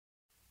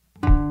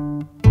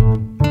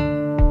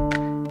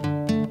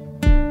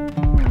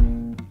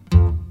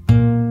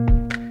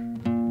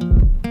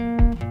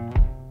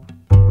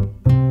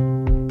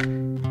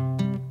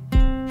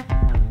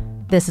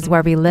This is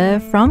Where We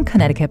Live from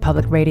Connecticut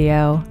Public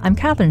Radio. I'm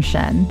Catherine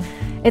Shen.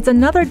 It's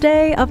another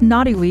day of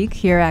Naughty Week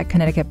here at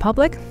Connecticut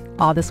Public.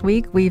 All this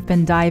week, we've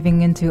been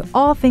diving into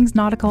all things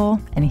nautical,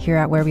 and here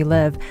at Where We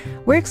Live,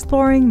 we're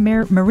exploring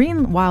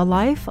marine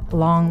wildlife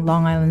along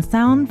Long Island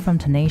Sound, from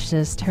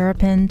tenacious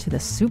terrapin to the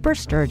super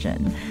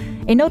sturgeon.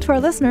 A note to our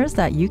listeners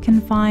that you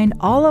can find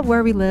all of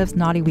Where We Live's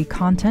Naughty Week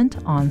content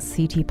on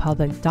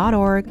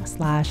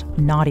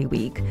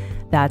ctpublic.org/naughtyweek.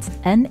 That's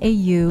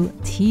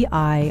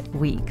NAUTI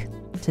week.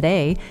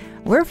 Today,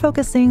 we're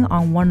focusing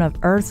on one of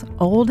Earth's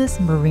oldest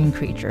marine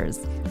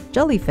creatures.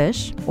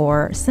 Jellyfish,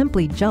 or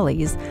simply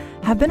jellies,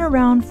 have been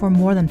around for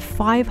more than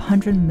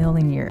 500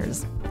 million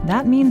years.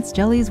 That means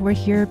jellies were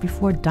here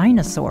before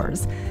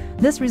dinosaurs.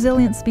 This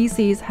resilient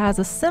species has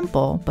a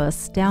simple but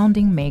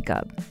astounding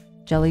makeup.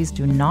 Jellies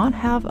do not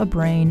have a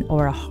brain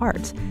or a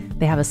heart.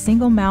 They have a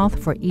single mouth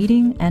for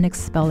eating and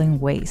expelling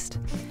waste.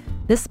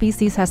 This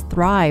species has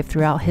thrived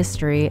throughout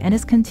history and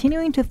is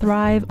continuing to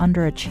thrive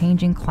under a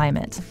changing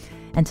climate.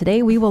 And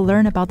today we will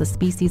learn about the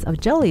species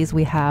of jellies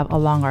we have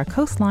along our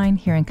coastline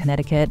here in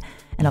Connecticut.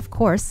 And of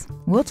course,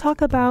 we'll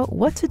talk about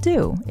what to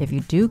do if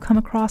you do come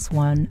across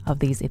one of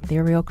these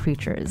ethereal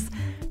creatures.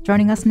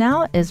 Joining us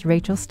now is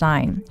Rachel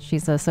Stein.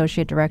 She's the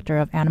Associate Director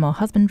of Animal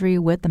Husbandry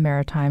with the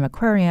Maritime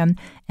Aquarium,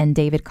 and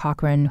David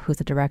Cochran, who's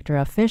the Director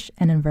of Fish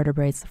and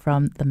Invertebrates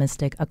from the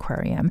Mystic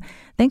Aquarium.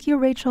 Thank you,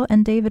 Rachel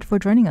and David, for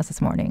joining us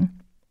this morning.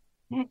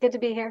 Yeah, good to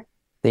be here.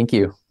 Thank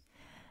you.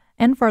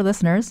 And for our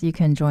listeners, you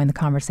can join the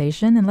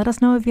conversation and let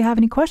us know if you have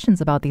any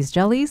questions about these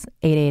jellies,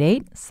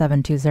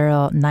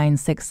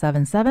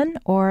 888-720-9677,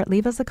 or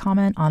leave us a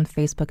comment on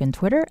Facebook and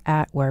Twitter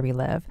at Where We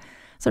Live.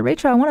 So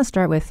Rachel, I want to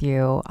start with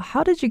you.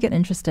 How did you get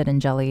interested in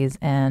jellies,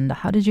 and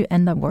how did you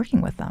end up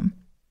working with them?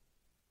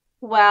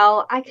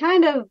 Well, I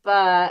kind of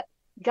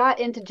got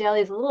into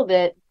jellies a little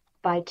bit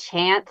by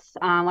chance.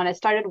 When I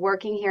started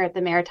working here at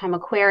the Maritime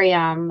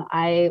Aquarium,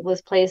 I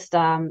was placed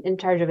in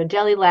charge of a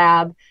jelly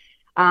lab.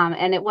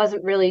 And it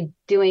wasn't really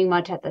doing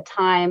much at the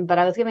time, but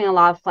I was giving a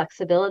lot of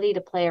flexibility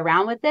to play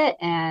around with it,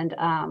 and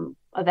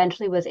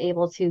eventually was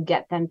able to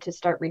get them to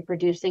start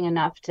reproducing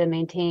enough to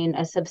maintain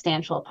a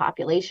substantial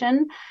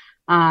population.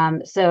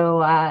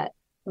 So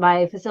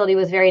my facility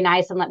was very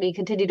nice and let me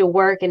continue to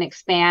work and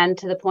expand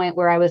to the point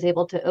where I was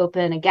able to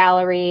open a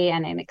gallery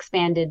and an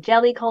expanded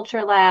jelly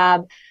culture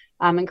lab.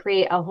 And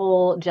create a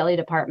whole jelly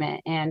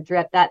department. And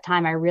throughout that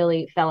time, I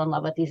really fell in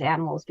love with these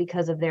animals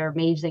because of their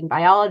amazing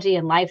biology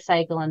and life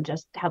cycle and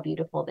just how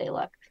beautiful they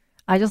look.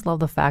 I just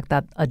love the fact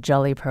that a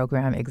jelly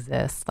program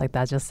exists. Like,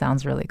 that just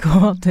sounds really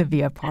cool to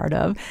be a part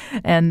of.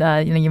 And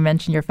you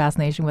mentioned your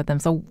fascination with them.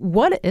 So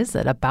what is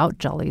it about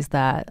jellies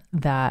that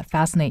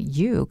fascinate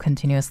you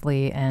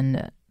continuously?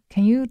 And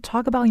can you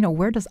talk about,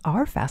 where does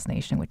our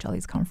fascination with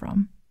jellies come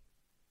from?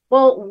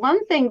 Well,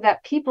 one thing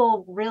that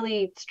people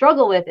really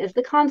struggle with is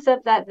the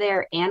concept that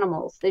they're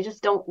animals. They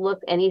just don't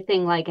look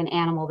anything like an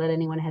animal that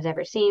anyone has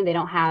ever seen. They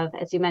don't have,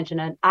 as you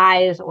mentioned, an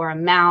eyes or a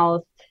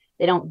mouth.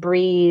 They don't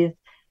breathe.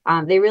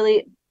 They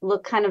really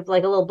look kind of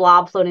like a little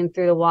blob floating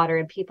through the water,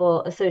 and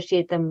people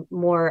associate them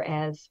more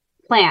as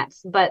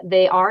plants. But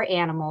they are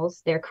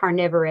animals. They're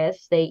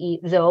carnivorous. They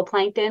eat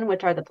zooplankton,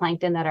 which are the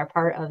plankton that are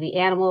part of the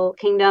animal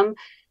kingdom.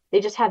 They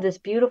just have this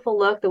beautiful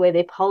look, the way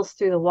they pulse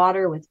through the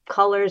water with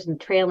colors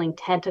and trailing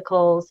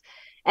tentacles.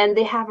 And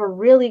they have a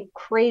really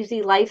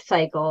crazy life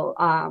cycle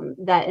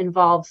that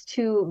involves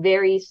two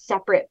very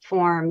separate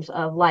forms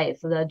of life.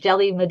 The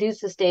jelly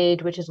medusa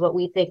stage, which is what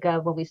we think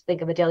of when we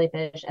think of a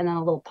jellyfish, and then a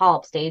little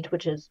polyp stage,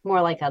 which is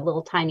more like a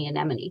little tiny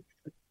anemone.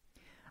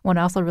 Well,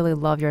 I also really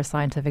love your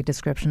scientific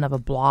description of a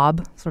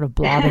blob, sort of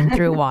blobbing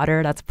through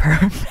water. That's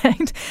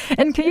perfect.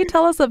 And can you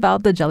tell us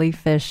about the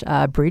jellyfish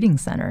breeding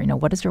center?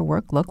 What does your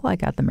work look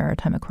like at the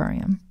Maritime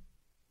Aquarium?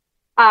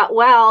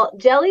 Well,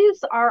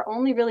 jellies are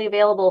only really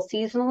available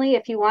seasonally.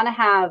 If you want to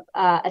have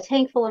a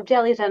tank full of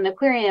jellies at an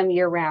aquarium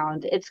year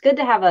round, it's good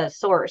to have a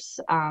source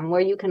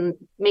where you can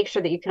make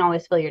sure that you can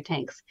always fill your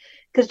tanks.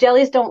 Because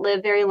jellies don't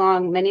live very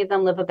long. Many of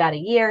them live about a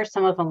year,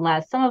 some of them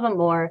less, some of them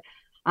more.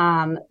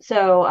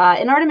 So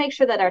in order to make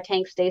sure that our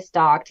tanks stay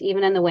stocked,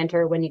 even in the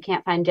winter when you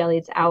can't find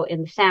jellies out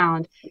in the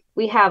sound,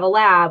 we have a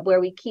lab where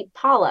we keep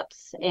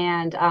polyps.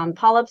 And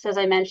polyps, as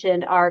I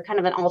mentioned, are kind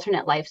of an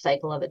alternate life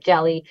cycle of a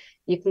jelly.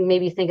 You can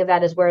maybe think of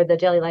that as where the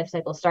jelly life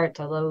cycle starts,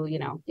 although, you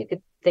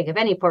could think of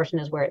any portion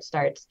as where it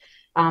starts.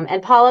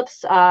 And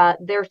polyps,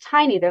 they're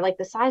tiny. They're like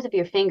the size of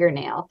your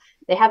fingernail.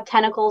 They have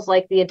tentacles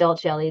like the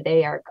adult jelly.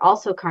 They are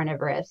also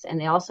carnivorous, and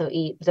they also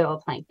eat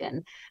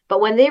zooplankton.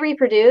 But when they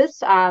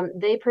produce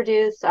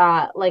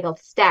like a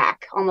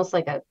stack, almost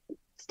like a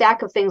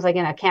stack of things like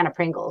in a can of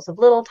Pringles, of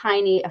little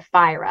tiny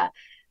ephyra,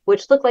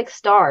 which look like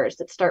stars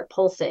that start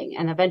pulsing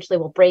and eventually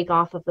will break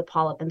off of the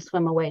polyp and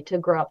swim away to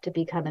grow up to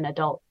become an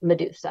adult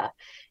medusa.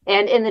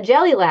 And in the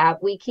jelly lab,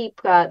 we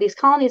keep these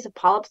colonies of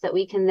polyps that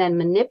we can then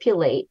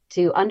manipulate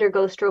to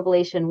undergo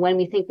strobilation when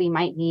we think we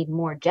might need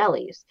more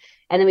jellies.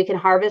 And then we can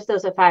harvest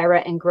those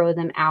ephyra and grow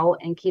them out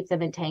and keep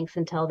them in tanks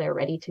until they're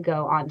ready to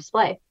go on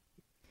display.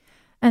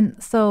 And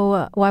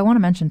so, well, I want to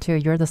mention too,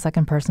 you're the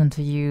second person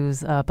to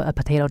use a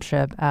potato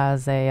chip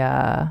as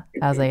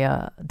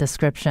a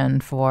description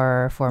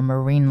for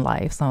marine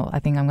life. So I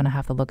think I'm going to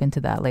have to look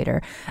into that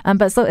later.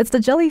 But so it's the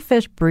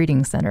Jellyfish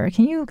Breeding Center.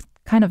 Can you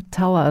kind of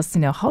tell us,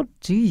 how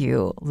do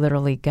you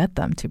literally get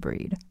them to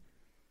breed?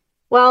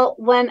 Well,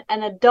 when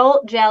an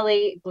adult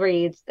jelly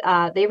breeds,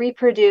 they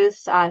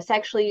reproduce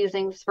sexually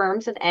using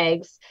sperms and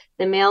eggs.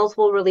 The males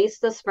will release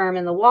the sperm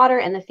in the water,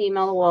 and the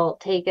female will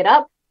take it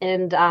up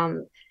and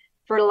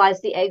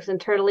fertilize the eggs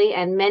internally.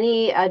 And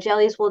many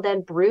jellies will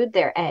then brood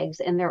their eggs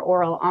in their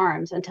oral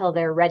arms until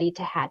they're ready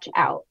to hatch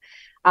out.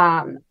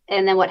 And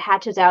then what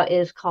hatches out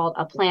is called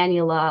a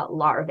planula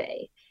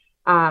larvae.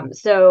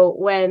 So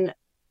when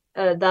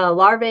the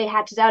larvae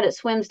hatches out, it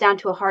swims down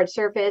to a hard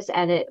surface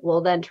and it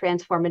will then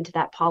transform into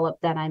that polyp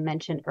that I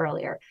mentioned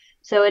earlier.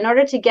 So in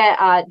order to get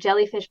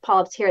jellyfish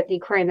polyps here at the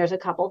aquarium, there's a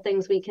couple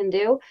things we can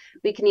do.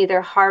 We can either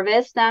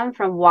harvest them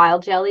from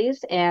wild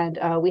jellies, and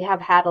we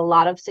have had a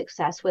lot of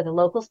success with a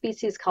local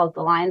species called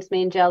the lion's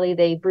mane jelly.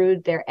 They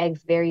brood their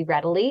eggs very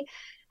readily.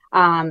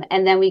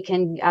 And then we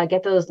can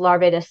get those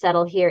larvae to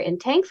settle here in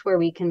tanks where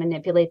we can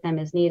manipulate them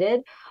as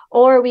needed.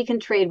 Or we can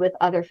trade with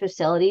other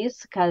facilities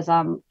because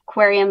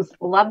aquariums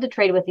love to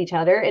trade with each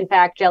other. In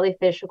fact,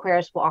 jellyfish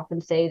aquarists will often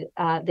say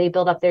they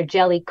build up their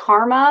jelly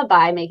karma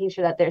by making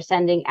sure that they're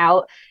sending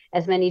out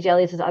as many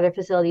jellies as other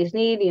facilities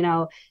need.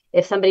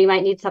 If somebody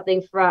might need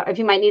something if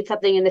you might need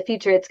something in the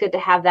future, it's good to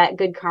have that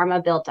good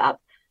karma built up.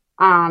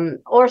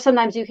 Or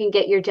sometimes you can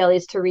get your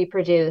jellies to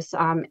reproduce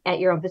at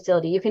your own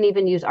facility. You can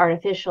even use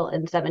artificial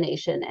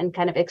insemination and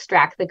kind of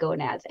extract the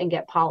gonads and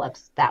get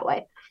polyps that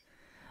way.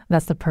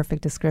 That's the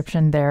perfect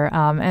description there.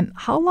 And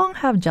how long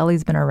have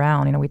jellies been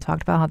around? We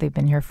talked about how they've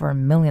been here for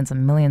millions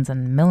and millions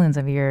and millions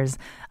of years.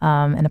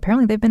 And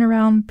apparently they've been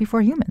around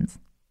before humans.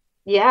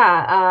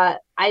 Yeah,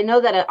 I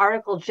know that an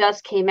article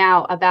just came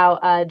out about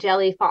a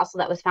jelly fossil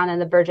that was found in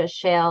the Burgess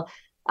Shale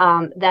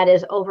that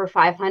is over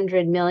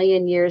 500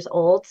 million years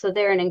old. So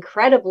they're an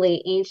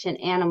incredibly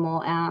ancient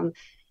animal.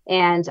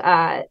 And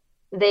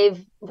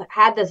they've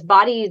had this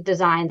body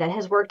design that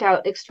has worked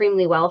out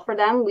extremely well for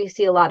them. We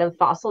see a lot of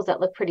fossils that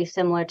look pretty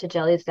similar to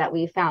jellies that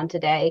we found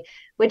today,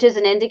 which is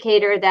an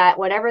indicator that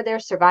whatever their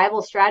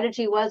survival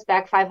strategy was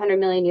back 500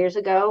 million years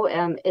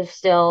ago is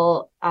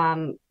still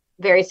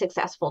very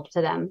successful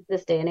to them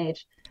this day and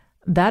age.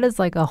 That is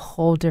like a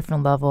whole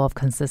different level of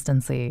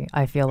consistency,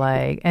 I feel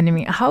like. And I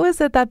mean, how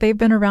is it that they've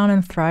been around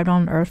and thrived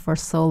on Earth for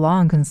so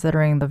long,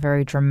 considering the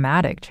very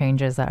dramatic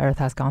changes that Earth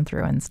has gone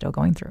through and still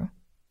going through?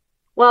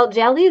 Well,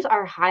 jellies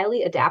are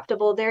highly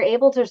adaptable. They're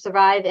able to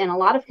survive in a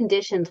lot of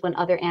conditions when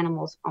other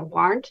animals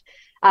aren't.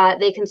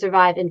 They can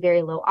survive in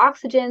very low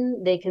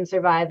oxygen. They can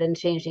survive in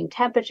changing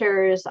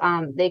temperatures.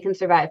 They can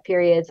survive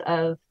periods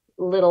of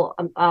little,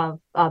 not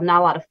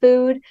a lot of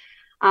food.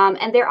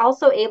 And they're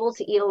also able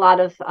to eat a lot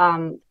of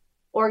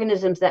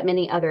organisms that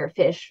many other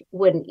fish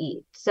wouldn't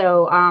eat.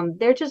 So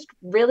they're just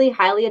really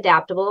highly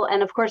adaptable.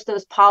 And of course,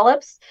 those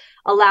polyps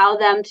allow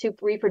them to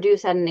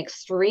reproduce at an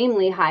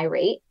extremely high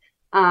rate.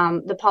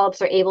 The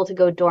polyps are able to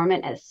go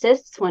dormant as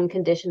cysts when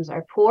conditions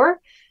are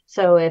poor.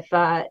 So if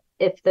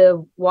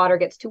the water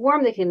gets too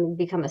warm, they can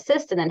become a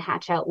cyst and then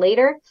hatch out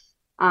later.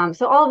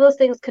 So all of those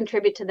things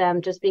contribute to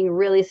them just being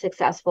really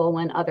successful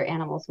when other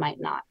animals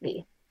might not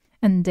be.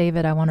 And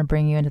David, I want to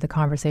bring you into the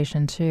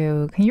conversation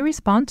too. Can you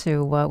respond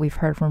to what we've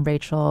heard from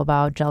Rachel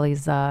about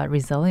jellies'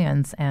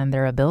 resilience and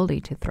their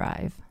ability to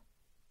thrive?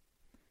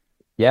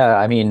 Yeah,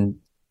 I mean,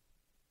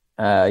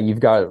 you've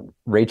got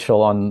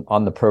Rachel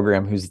on the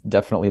program, who's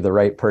definitely the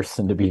right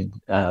person to be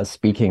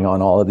speaking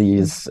on all of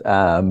these.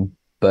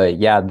 But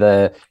yeah,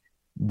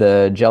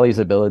 the jelly's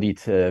ability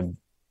to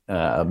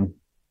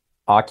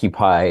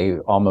occupy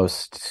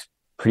almost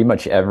pretty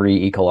much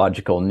every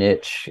ecological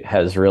niche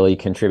has really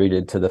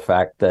contributed to the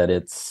fact that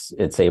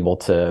it's able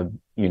to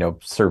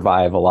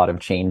survive a lot of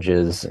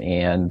changes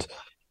and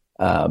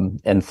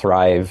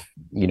thrive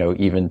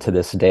even to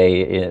this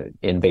day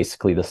in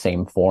basically the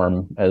same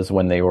form as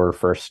when they were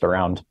first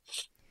around.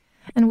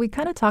 And we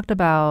kind of talked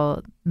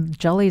about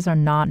jellies are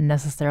not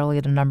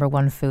necessarily the number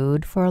one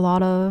food for a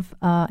lot of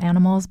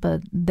animals, but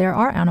there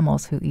are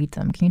animals who eat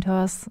them. Can you tell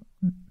us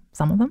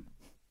some of them?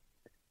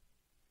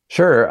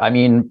 Sure. I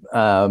mean,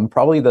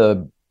 probably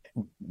the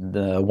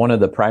one of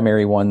the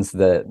primary ones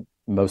that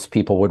most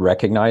people would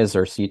recognize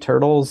are sea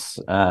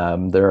turtles.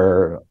 There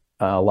are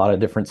a lot of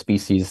different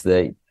species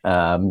that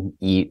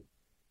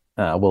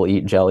will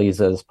eat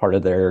jellies as part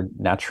of their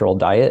natural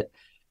diet.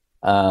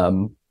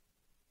 And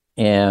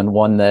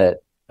one that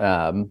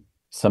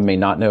some may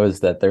not know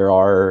is that there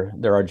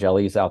are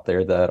jellies out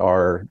there that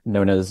are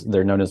known as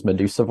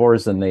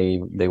medusivores, and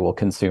they will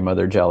consume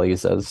other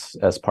jellies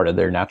as part of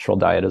their natural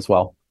diet as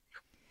well.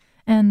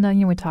 And,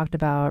 we talked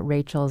about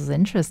Rachel's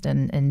interest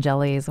in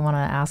jellies. I want to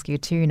ask you,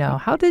 too,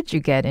 how did you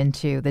get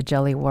into the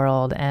jelly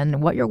world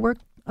and what your work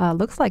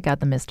looks like at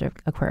the Mystic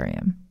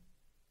Aquarium?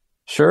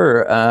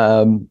 Sure.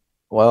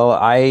 Well,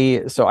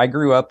 I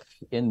grew up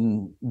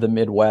in the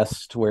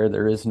Midwest where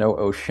there is no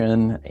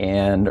ocean,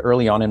 and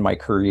early on in my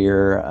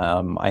career,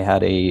 I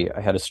had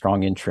a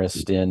strong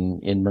interest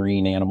in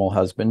marine animal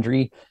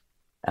husbandry,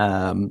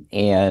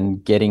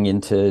 and getting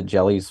into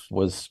jellies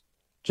was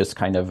just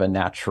kind of a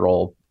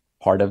natural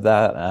part of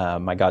that.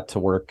 I got to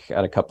work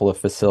at a couple of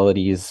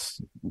facilities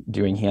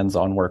doing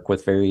hands-on work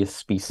with various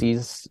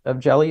species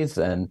of jellies,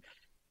 and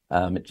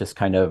it just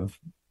kind of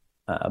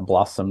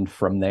blossomed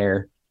from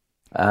there.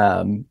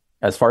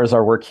 As far as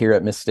our work here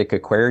at Mystic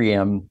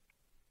Aquarium,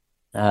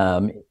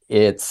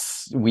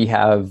 it's we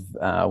have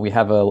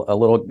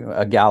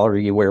a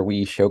gallery where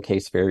we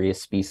showcase various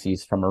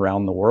species from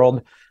around the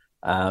world,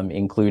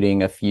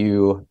 including a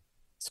few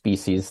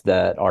species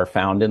that are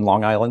found in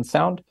Long Island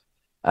Sound.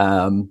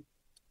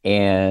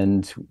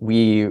 And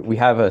we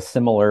have a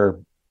similar,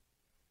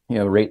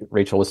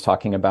 Rachel was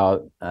talking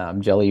about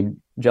jelly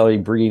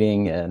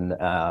breeding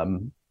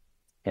and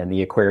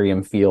the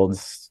aquarium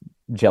fields,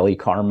 jelly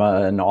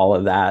karma and all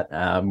of that.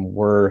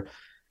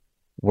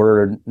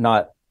 We're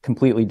not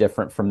completely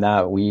different from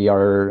that.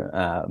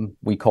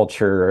 We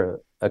culture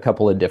a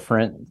couple of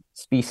different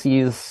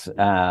species,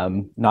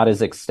 not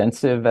as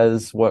extensive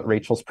as what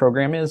Rachel's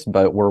program is,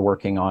 but we're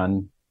working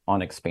on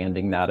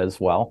expanding that as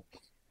well.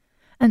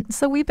 And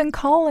so we've been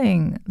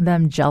calling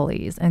them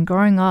jellies. And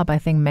growing up, I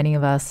think many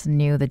of us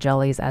knew the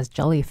jellies as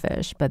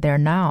jellyfish, but they're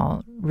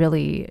now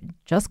really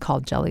just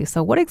called jellies.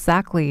 So what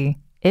exactly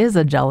is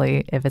a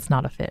jelly if it's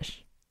not a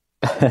fish?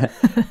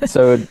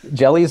 So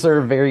jellies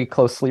are very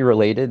closely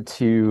related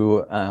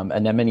to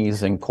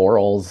anemones and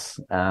corals.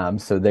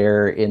 So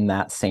they're in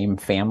that same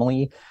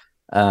family.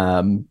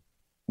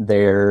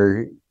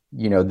 They're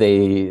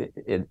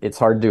it's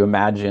hard to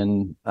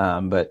imagine,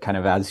 but kind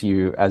of as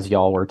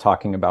y'all were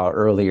talking about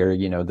earlier,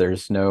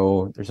 there's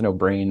no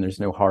brain, there's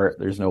no heart,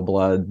 there's no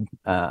blood.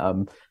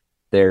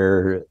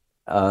 They're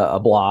a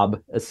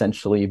blob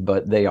essentially,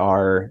 but they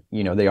are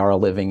a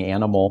living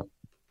animal.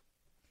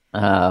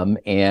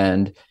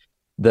 And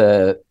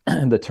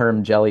the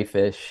term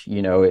jellyfish,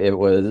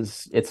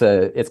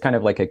 it's kind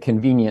of like a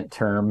convenient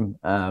term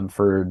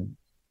for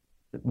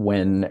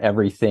when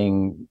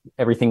everything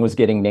was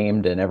getting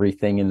named and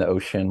everything in the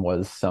ocean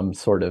was some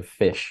sort of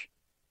fish.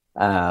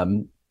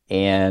 And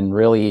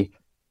really,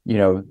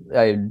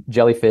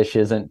 jellyfish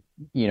isn't,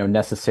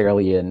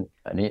 necessarily an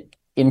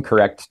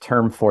incorrect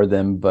term for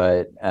them,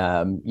 but,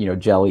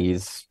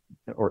 jellies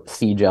or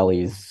sea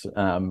jellies,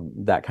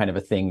 that kind of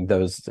a thing,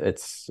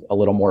 it's a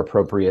little more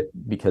appropriate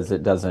because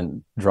it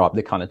doesn't drop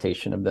the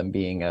connotation of them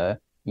being a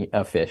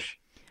fish.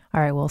 All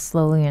right, we'll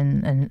slowly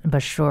and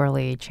but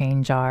surely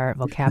change our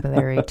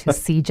vocabulary to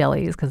sea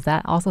jellies because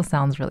that also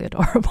sounds really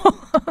adorable.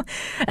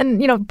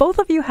 And both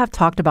of you have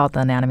talked about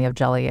the anatomy of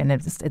jelly, and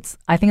it's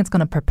I think it's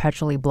going to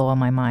perpetually blow on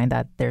my mind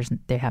that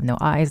they have no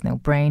eyes, no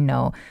brain,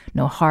 no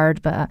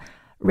heart. But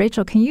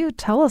Rachel, can you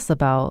tell us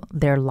about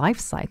their life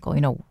cycle?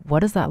 What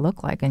does that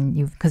look like? And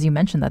because you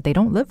mentioned that they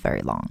don't live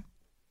very long.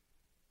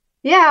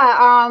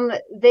 Yeah,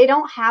 they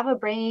don't have a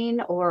brain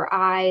or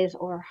eyes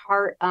or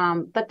heart,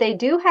 but they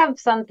do have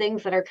some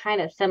things that are kind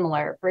of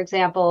similar. For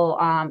example,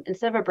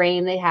 instead of a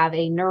brain, they have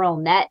a neural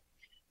net,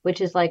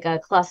 which is like a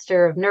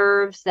cluster of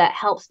nerves that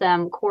helps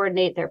them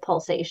coordinate their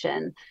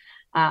pulsation,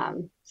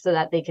 so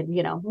that they can,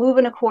 move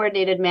in a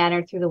coordinated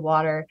manner through the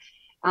water.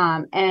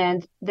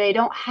 And they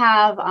don't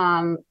have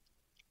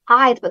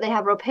eyes, but they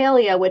have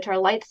ropalia, which are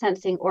light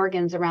sensing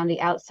organs around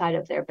the outside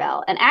of their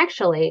bell. And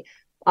actually,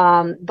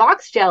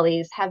 box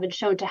jellies have been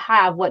shown to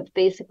have what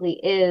basically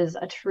is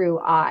a true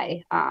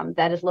eye,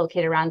 that is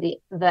located around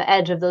the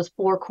edge of those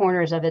four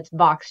corners of its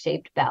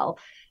box-shaped bell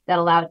that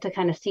allow it to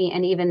kind of see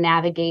and even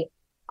navigate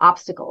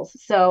obstacles.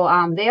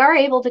 So they are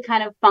able to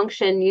kind of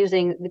function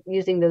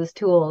using those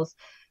tools.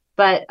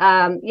 But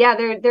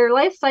their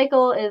life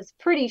cycle is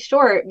pretty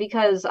short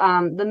because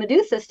the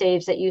Medusa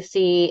stage that you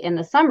see in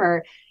the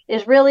summer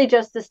is really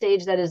just the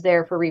stage that is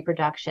there for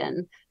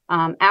reproduction.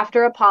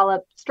 After a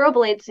polyp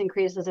strobolates and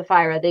creates a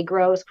Sapphira, they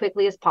grow as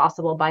quickly as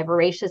possible by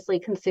voraciously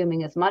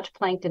consuming as much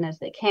plankton as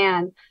they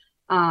can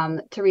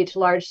to reach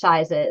large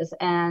sizes.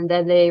 And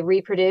then they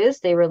reproduce,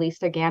 they release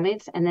their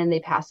gametes, and then they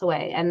pass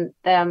away. And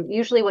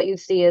usually what you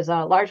see is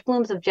large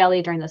blooms of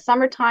jelly during the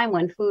summertime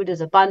when food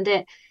is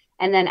abundant.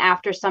 And then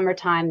after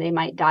summertime, they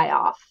might die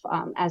off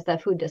as the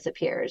food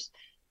disappears.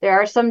 There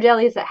are some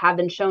jellies that have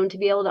been shown to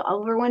be able to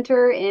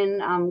overwinter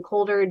in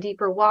colder,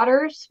 deeper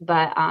waters,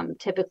 but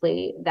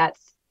typically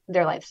that's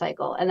their life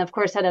cycle. And of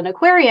course, at an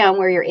aquarium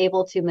where you're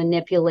able to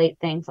manipulate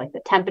things like the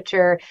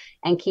temperature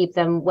and keep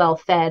them well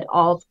fed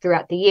all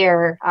throughout the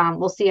year,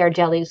 we'll see our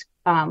jellies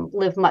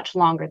live much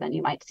longer than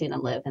you might see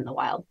them live in the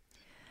wild.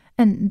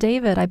 And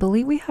David, I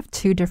believe we have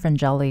two different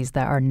jellies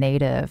that are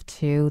native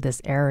to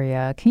this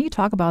area. Can you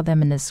talk about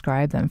them and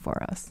describe them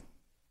for us?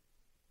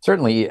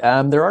 Certainly.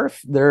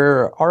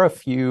 There are a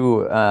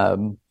few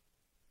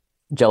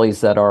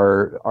jellies that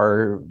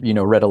are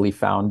readily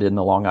found in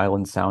the Long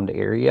Island Sound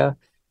area.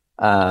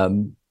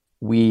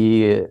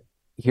 We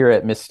here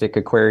at Mystic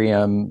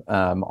Aquarium,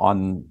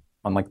 on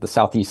on like the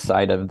southeast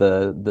side of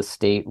the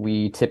state,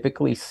 we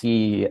typically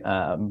see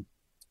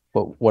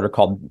what are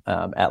called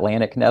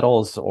Atlantic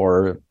nettles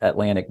or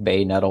Atlantic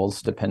Bay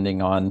nettles,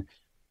 depending on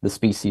the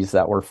species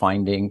that we're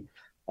finding.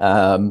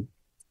 And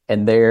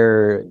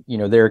they're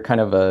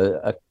kind of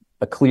a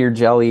clear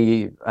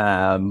jelly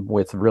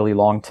with really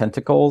long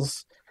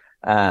tentacles.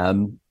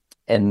 And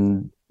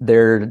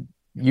they're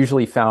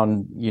usually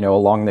found,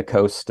 along the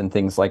coast and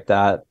things like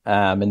that.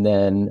 And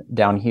then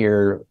down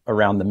here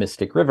around the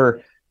Mystic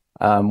River,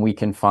 we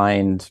can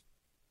find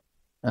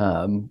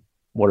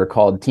what are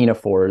called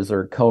ctenophores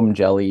or comb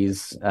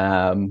jellies,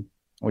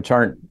 which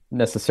aren't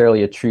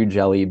necessarily a true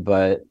jelly,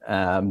 but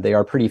they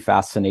are pretty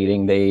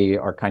fascinating. They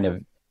are kind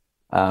of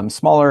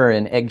smaller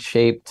and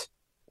egg-shaped,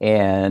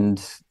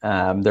 and they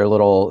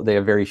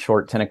have very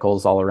short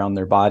tentacles all around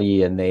their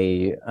body, and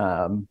they,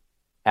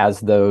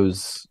 as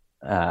those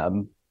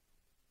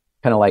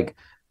kind of like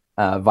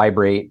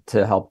vibrate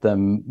to help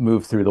them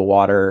move through the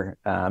water,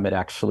 it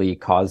actually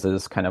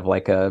causes kind of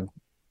like a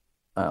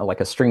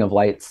string of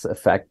lights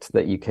effect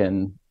that you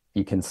can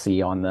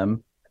see on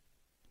them.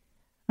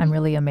 I'm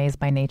really amazed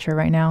by nature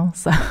right now.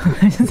 So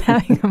I'm just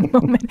having a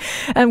moment.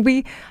 And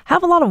we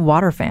have a lot of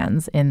water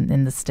fans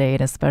in the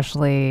state,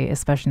 especially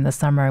in the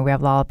summer. We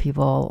have a lot of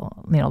people,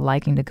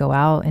 liking to go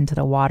out into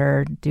the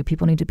water. Do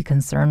people need to be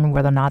concerned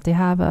whether or not they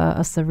have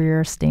a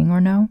severe sting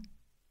or no?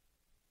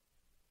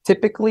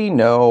 Typically,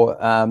 no.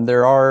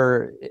 There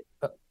are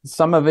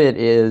some of it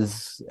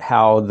is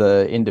how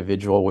the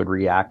individual would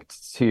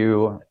react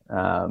to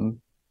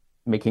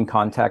making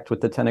contact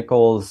with the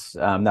tentacles.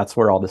 That's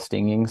where all the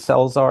stinging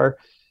cells are.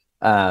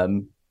 I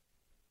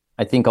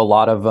think a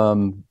lot of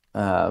them,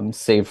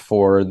 save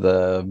for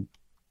the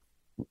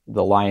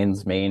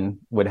lion's mane,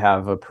 would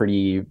have a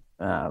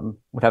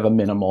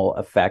minimal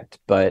effect.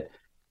 But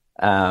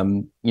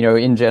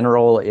in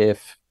general,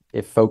 if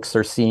folks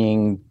are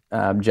seeing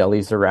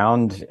jellies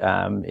around,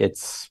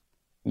 it's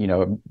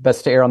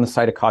best to err on the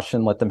side of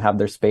caution. Let them have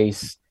their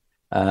space.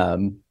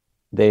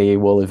 They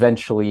will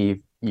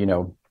eventually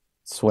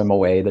swim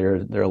away.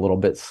 They're a little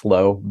bit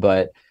slow,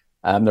 but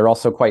they're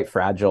also quite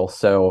fragile.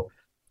 So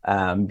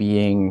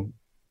being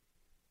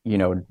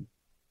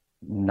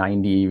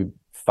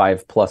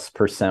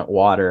 95+%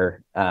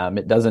 water,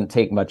 it doesn't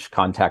take much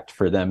contact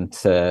for them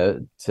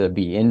to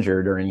be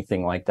injured or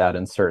anything like that.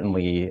 And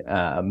certainly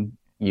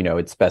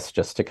it's best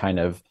just to kind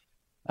of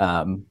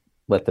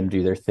let them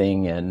do their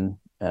thing and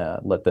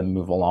let them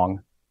move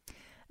along.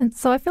 And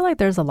so I feel like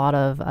there's a lot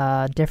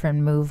of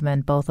different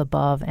movement both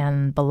above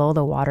and below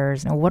the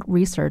waters. And what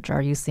research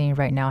are you seeing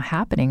right now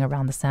happening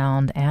around the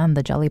Sound and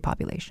the jelly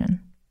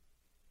population?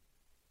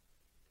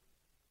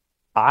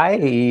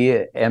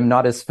 I am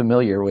not as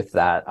familiar with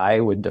that.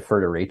 I would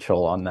defer to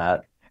Rachel on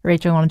that.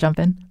 Rachel, you want to jump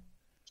in?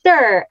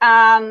 Sure.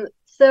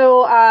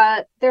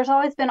 So there's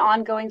always been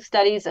ongoing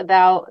studies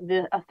about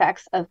the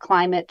effects of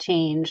climate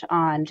change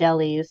on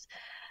jellies.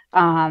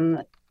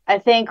 I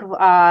think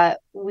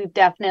we've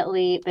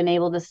definitely been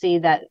able to see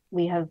that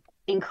we have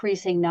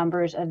increasing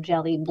numbers of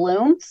jelly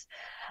blooms.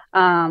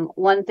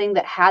 One thing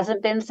that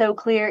hasn't been so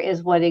clear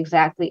is what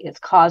exactly is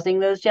causing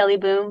those jelly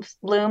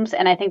blooms.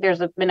 And I think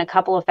there's been a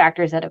couple of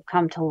factors that have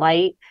come to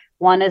light.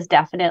 One is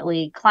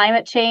definitely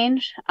climate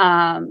change,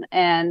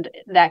 and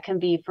that can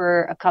be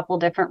for a couple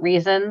different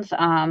reasons.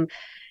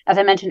 As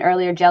I mentioned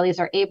earlier, jellies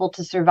are able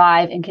to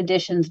survive in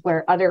conditions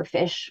where other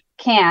fish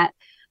can't.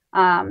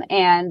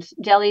 And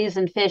jellies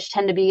and fish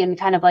tend to be in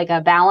kind of like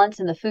a balance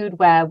in the food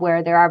web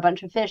where there are a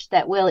bunch of fish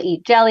that will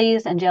eat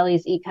jellies and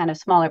jellies eat kind of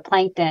smaller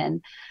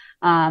plankton.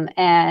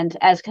 And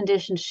as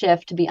conditions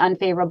shift to be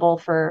unfavorable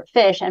for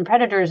fish and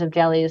predators of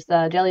jellies,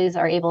 the jellies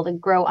are able to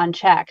grow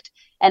unchecked.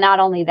 And not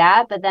only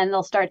that, but then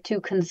they'll start to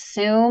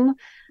consume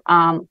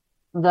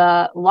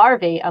the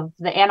larvae of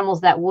the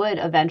animals that would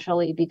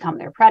eventually become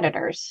their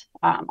predators,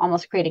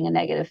 almost creating a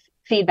negative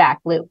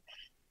feedback loop.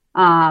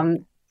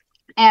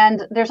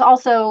 And there's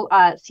also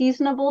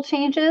seasonable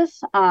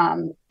changes,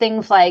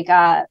 things like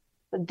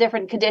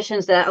different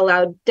conditions that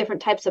allow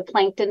different types of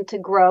plankton to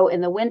grow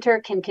in the winter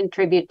can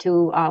contribute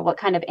to what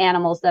kind of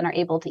animals then are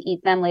able to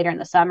eat them later in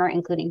the summer,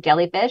 including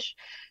jellyfish.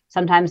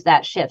 Sometimes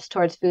that shifts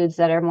towards foods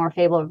that are more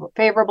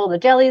favorable to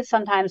jellies,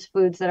 sometimes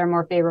foods that are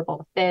more favorable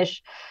to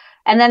fish.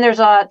 And then there's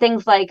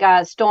things like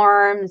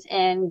storms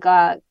and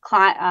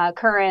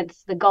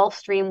currents. The Gulf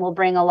Stream will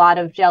bring a lot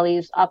of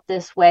jellies up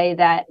this way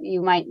that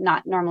you might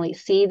not normally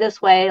see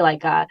this way,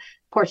 like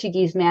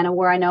Portuguese man o'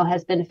 war I know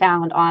has been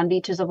found on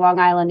beaches of Long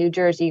Island, New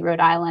Jersey, Rhode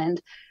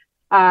Island.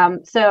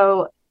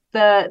 So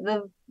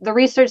the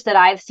research that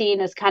I've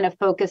seen is kind of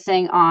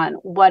focusing on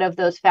what of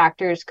those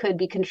factors could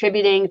be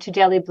contributing to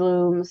jelly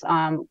blooms,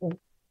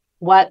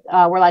 what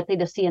we're likely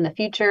to see in the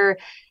future.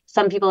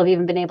 Some people have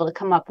even been able to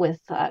come up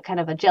with kind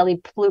of a jelly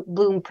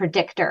bloom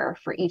predictor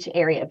for each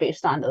area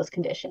based on those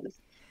conditions.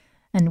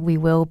 And we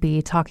will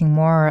be talking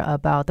more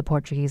about the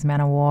Portuguese Man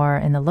of War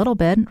in a little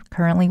bit.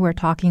 Currently, we're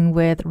talking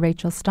with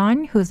Rachel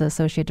Stein, who's the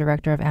Associate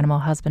Director of Animal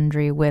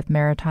Husbandry with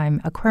Maritime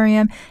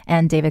Aquarium,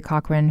 and David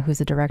Cochran, who's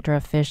the Director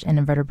of Fish and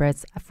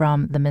Invertebrates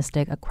from the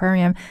Mystic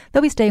Aquarium.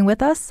 They'll be staying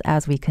with us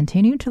as we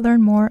continue to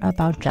learn more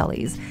about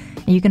jellies.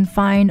 And you can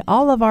find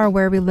all of our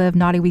Where We Live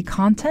Naughty Week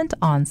content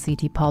on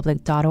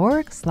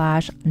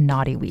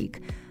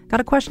ctpublic.org/naughtyweek. Got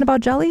a question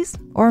about jellies?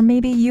 Or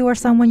maybe you or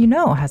someone you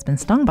know has been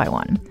stung by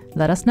one?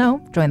 Let us know.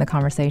 Join the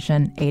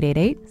conversation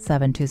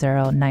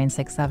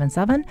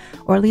 888-720-9677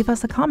 or leave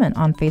us a comment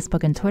on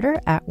Facebook and Twitter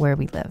at Where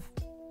We Live.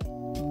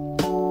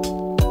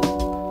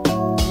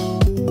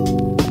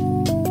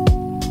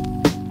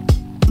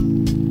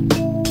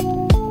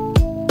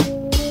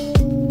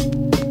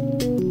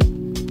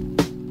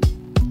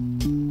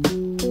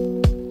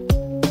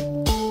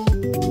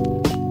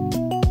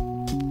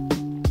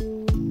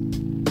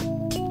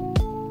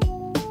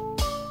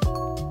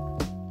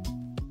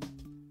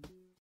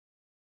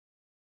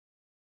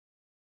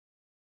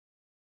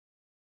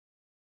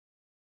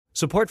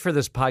 Support for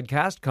this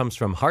podcast comes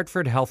from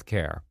Hartford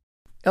Healthcare.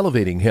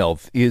 Elevating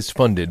Health is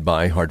funded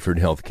by Hartford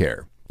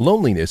Healthcare.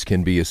 Loneliness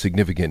can be a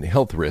significant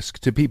health risk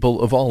to people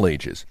of all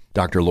ages.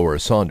 Dr. Laura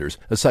Saunders,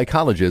 a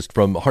psychologist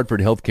from Hartford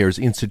Healthcare's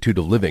Institute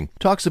of Living,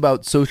 talks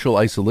about social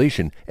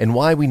isolation and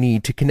why we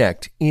need to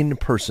connect in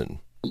person.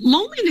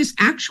 Loneliness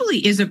actually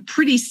is a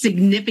pretty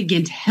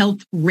significant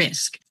health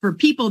risk for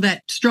people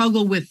that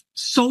struggle with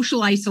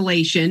social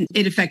isolation.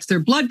 It affects their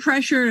blood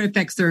pressure, it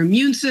affects their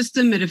immune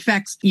system, it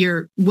affects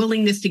your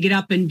willingness to get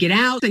up and get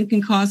out, and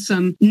can cause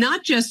some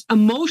not just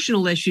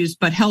emotional issues,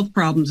 but health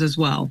problems as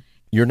well.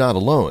 You're not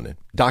alone.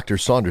 Dr.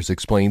 Saunders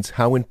explains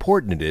how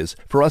important it is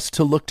for us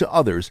to look to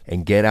others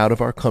and get out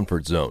of our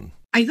comfort zone.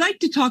 I like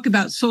to talk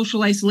about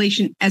social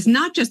isolation as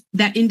not just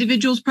that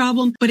individual's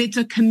problem, but it's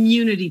a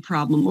community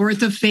problem or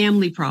it's a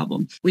family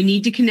problem. We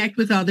need to connect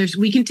with others.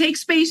 We can take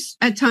space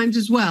at times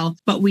as well,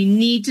 but we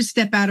need to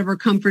step out of our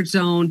comfort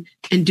zone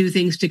and do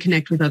things to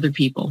connect with other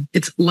people.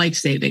 It's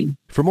life-saving.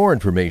 For more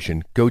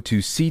information, go to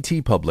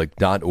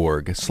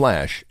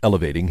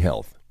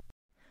ctpublic.org/elevatinghealth.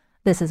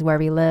 This is Where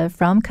We Live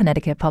from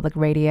Connecticut Public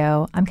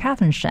Radio. I'm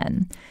Catherine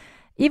Shen.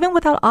 Even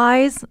without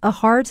eyes, a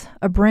heart,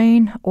 a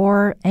brain,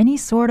 or any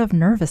sort of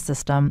nervous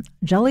system,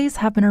 jellies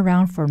have been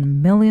around for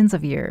millions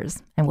of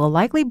years and will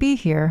likely be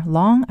here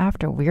long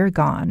after we're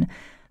gone.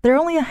 There are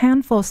only a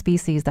handful of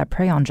species that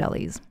prey on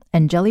jellies,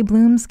 and jelly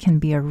blooms can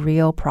be a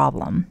real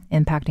problem,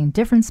 impacting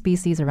different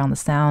species around the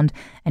Sound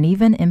and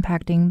even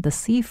impacting the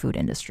seafood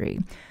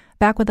industry.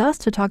 Back with us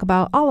to talk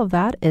about all of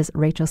that is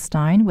Rachel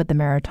Stein with the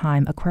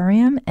Maritime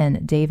Aquarium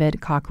and David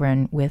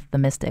Cochran with the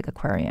Mystic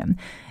Aquarium.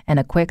 And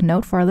a quick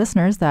note for our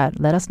listeners that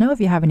let us know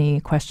if you have any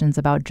questions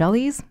about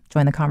jellies.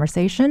 Join the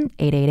conversation,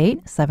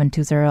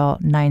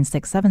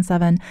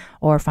 888-720-9677,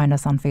 or find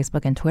us on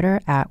Facebook and Twitter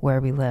at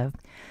Where We Live.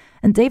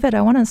 And David,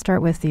 I want to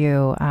start with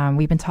you.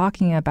 We've been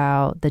talking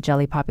about the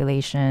jelly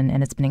population,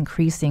 and it's been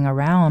increasing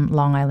around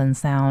Long Island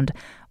Sound.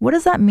 What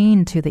does that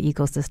mean to the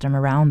ecosystem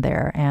around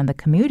there and the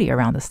community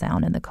around the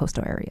Sound and the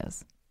coastal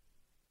areas?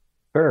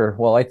 Sure.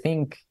 Well, I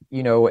think,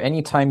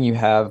 anytime you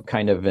have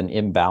kind of an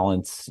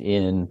imbalance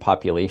in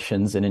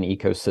populations in an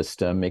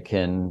ecosystem, it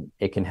can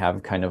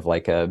have kind of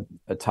like a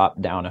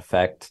top-down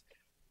effect.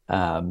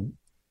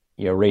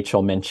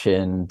 Rachel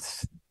mentioned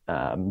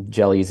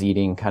jellies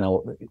eating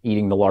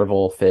the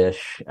larval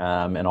fish,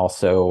 and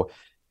also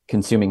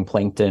consuming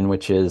plankton,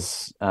 which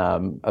is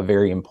a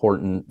very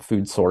important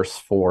food source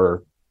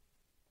for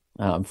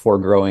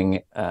growing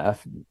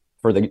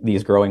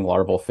these growing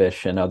larval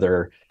fish and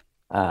other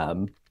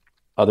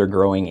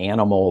growing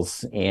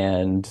animals.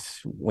 And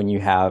when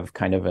you have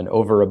kind of an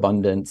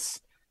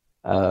overabundance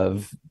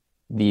of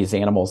these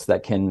animals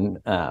that can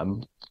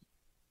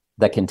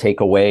take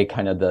away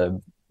kind of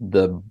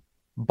the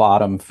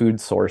bottom food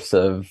source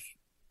of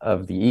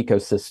the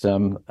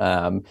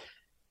ecosystem,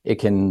 it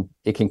can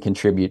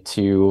contribute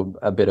to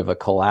a bit of a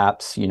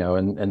collapse,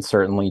 and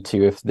certainly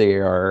too, if they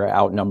are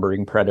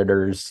outnumbering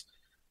predators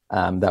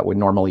that would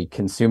normally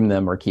consume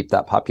them or keep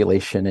that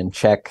population in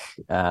check,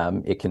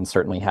 it can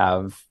certainly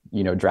have,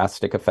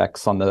 drastic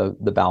effects on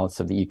the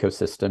balance of the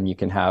ecosystem. You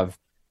can have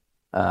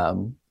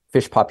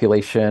fish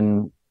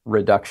population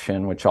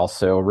reduction, which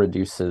also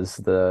reduces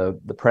the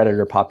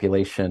predator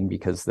population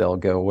because they'll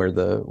go where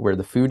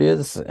the food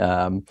is,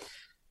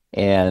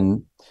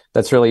 and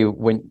that's really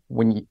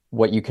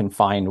what you can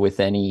find with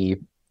any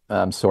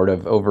sort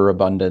of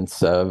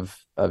overabundance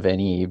of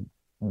any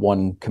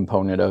one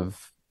component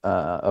of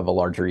a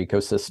larger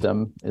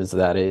ecosystem, is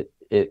that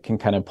it can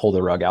kind of pull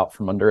the rug out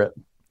from under it.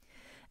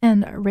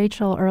 And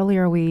Rachel,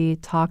 earlier we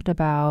talked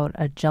about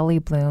jelly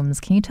blooms.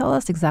 Can you tell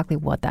us exactly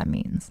what that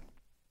means?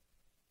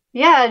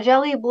 Yeah, a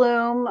jelly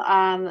bloom,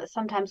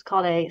 sometimes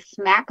called a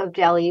smack of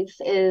jellies,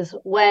 is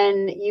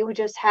when you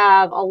just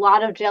have a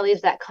lot of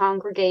jellies that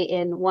congregate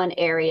in one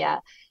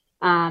area.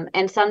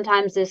 And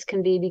sometimes this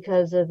can be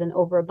because of an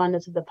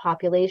overabundance of the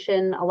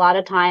population. A lot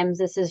of times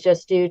this is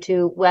just due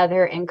to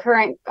weather and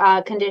current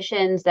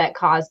conditions that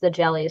cause the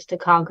jellies to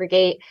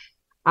congregate.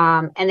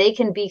 And they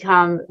can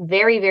become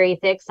very, very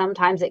thick.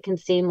 Sometimes it can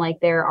seem like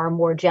there are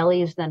more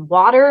jellies than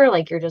water,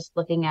 like you're just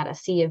looking at a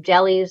sea of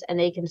jellies, and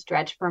they can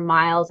stretch for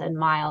miles and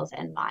miles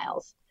and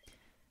miles.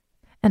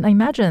 And I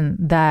imagine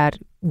that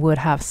would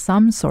have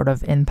some sort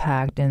of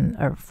impact in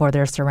or for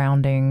their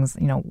surroundings.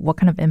 What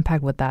kind of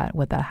impact would that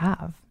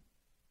have?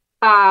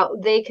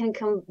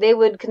 They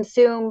would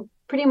consume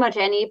pretty much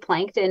any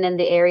plankton in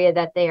the area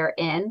that they are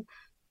in.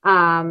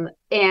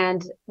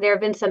 And there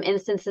have been some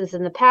instances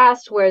in the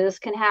past where this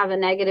can have a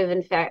negative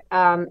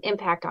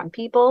impact on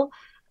people.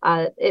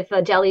 If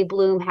a jelly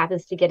bloom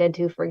happens to get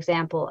into, for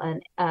example,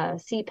 a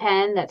sea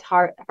pen that's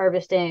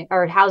harvesting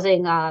or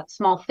housing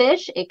small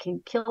fish, it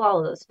can kill all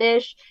of those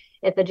fish.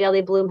 If a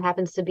jelly bloom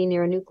happens to be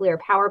near a nuclear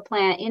power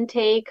plant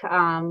intake,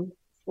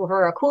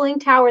 for a cooling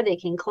tower, they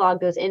can clog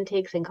those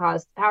intakes and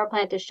cause the power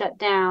plant to shut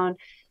down.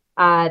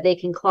 They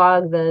can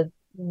clog the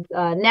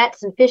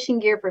nets and fishing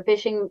gear for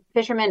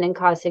fishermen and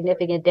cause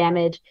significant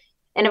damage.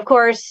 And of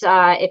course,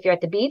 if you're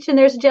at the beach and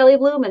there's a jelly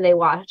bloom and they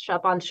wash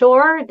up on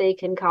shore, they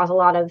can cause a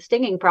lot of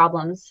stinging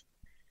problems.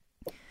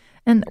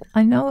 And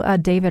I know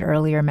David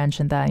earlier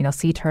mentioned that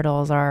sea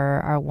turtles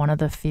are one of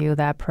the few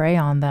that prey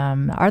on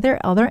them. Are there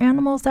other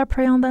animals that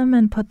prey on them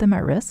and put them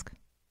at risk?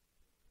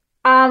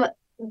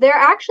 There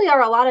actually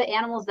are a lot of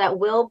animals that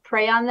will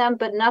prey on them,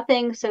 but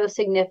nothing so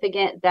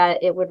significant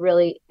that it would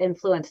really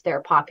influence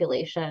their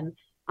population.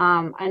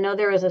 I know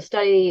there was a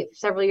study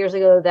several years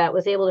ago that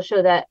was able to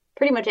show that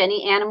pretty much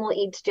any animal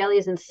eats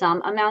jellies in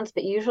some amounts,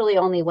 but usually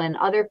only when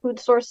other food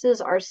sources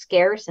are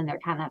scarce and they're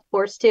kind of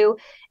forced to.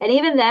 And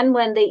even then,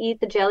 when they eat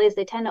the jellies,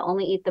 they tend to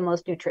only eat the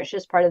most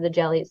nutritious part of the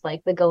jellies,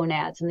 like the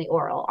gonads and the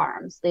oral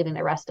arms, leaving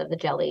the rest of the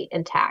jelly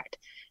intact.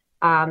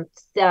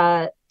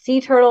 The sea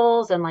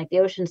turtles and like the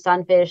ocean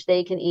sunfish,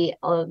 they can eat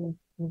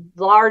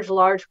large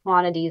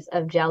quantities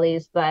of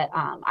jellies, but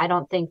I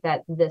don't think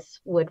that this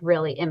would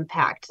really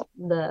impact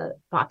the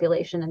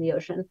population in the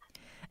ocean.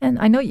 And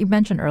I know you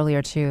mentioned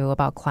earlier too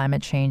about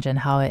climate change and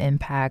how it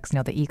impacts, the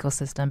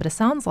ecosystem, but it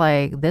sounds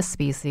like this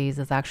species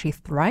is actually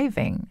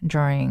thriving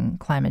during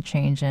climate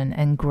change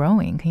and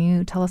growing. Can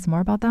you tell us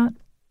more about that?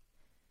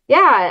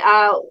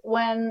 Yeah,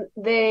 when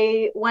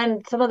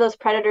some of those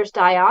predators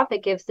die off,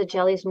 it gives the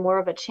jellies more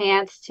of a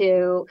chance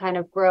to kind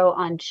of grow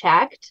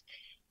unchecked.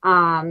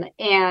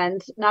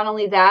 And not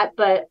only that,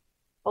 but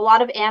a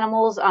lot of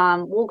animals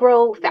will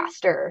grow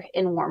faster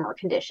in warmer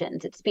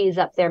conditions. It speeds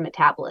up their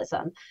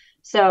metabolism.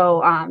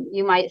 So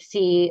you might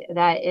see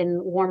that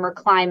in warmer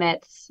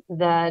climates,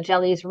 the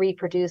jellies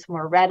reproduce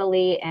more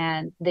readily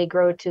and they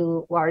grow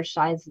to large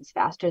sizes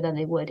faster than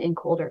they would in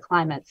colder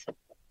climates.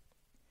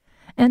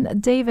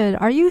 And David,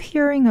 are you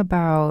hearing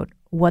about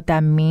what that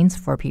means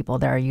for people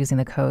that are using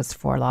the coast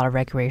for a lot of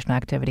recreational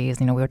activities?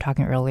 We were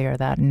talking earlier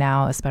that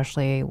now,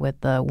 especially with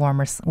the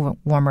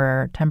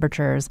warmer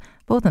temperatures,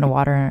 both in the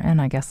water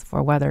and I guess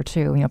for weather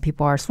too,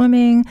 people are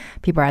swimming,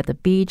 people are at the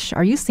beach.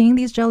 Are you seeing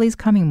these jellies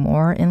coming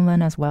more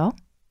inland as well?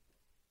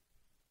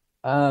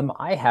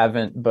 I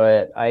haven't,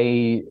 but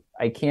I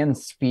can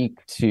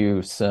speak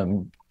to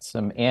some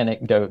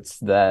anecdotes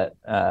that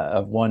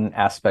of one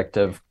aspect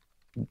of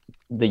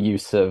the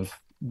use of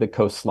the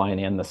coastline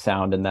and the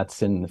sound, and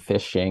that's in the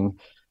fishing.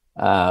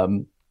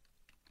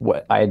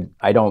 What I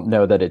don't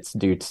know that it's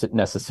due to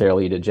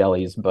necessarily to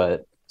jellies,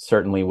 but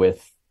certainly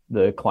with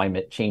the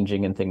climate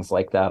changing and things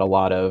like that, a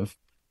lot of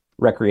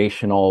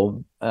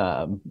recreational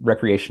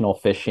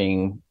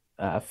fishing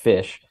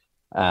fish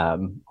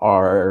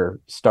are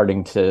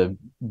starting to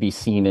be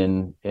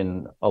seen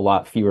in a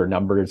lot fewer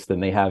numbers than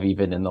they have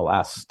even in the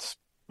last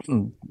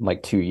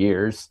like 2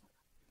 years.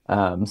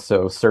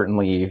 So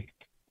certainly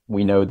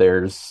we know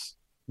there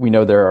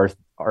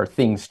are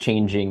things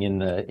changing in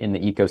the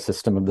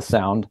ecosystem of the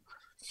sound.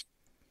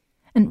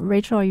 And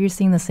Rachel, are you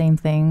seeing the same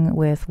thing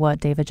with what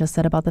David just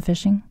said about the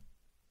fishing?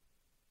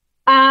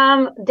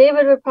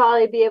 David would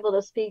probably be able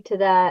to speak to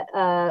that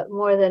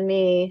more than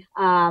me.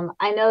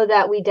 I know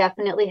that we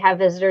definitely have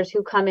visitors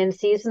who come in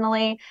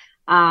seasonally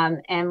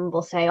and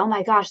will say, "Oh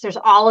my gosh, there's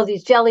all of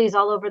these jellies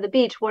all over the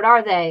beach. What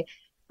are they?"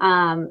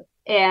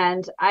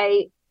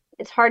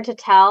 It's hard to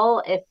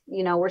tell if,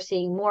 we're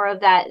seeing more of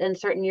that in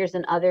certain years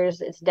than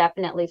others. It's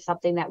definitely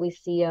something that we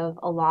see of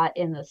a lot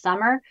in the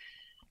summer,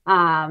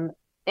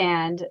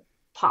 and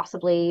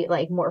possibly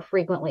like more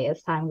frequently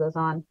as time goes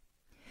on.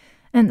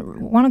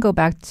 And want to go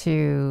back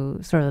to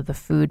sort of the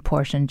food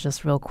portion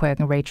just real quick.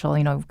 And Rachel,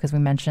 because we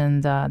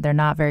mentioned they're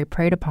not very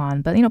preyed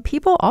upon, but,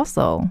 people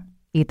also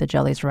eat the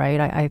jellies, right?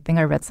 I think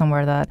I read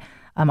somewhere that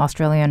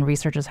Australian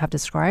researchers have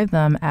described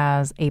them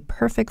as a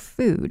perfect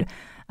food.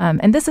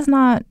 And this is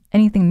not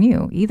anything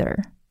new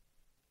either.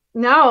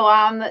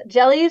 No,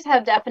 jellies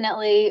have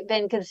definitely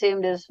been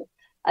consumed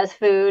as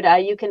food.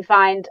 You can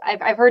find,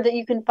 I've heard that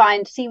you can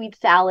find seaweed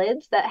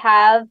salads that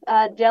have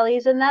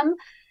jellies in them.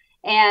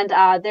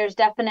 And there's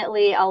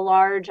definitely a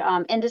large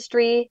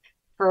industry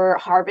for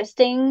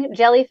harvesting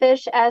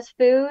jellyfish as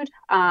food.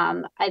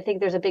 I think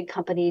there's a big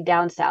company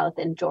down south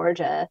in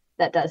Georgia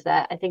that does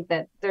that. I think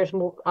that there's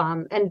more,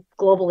 and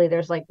globally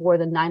there's like more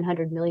than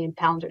 900 million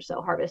pounds or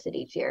so harvested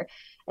each year.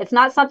 It's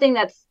not something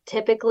that's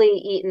typically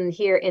eaten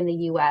here in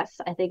the US.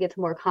 I think it's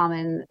more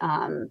common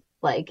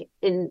like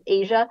in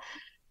Asia.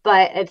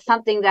 But it's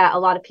something that a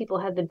lot of people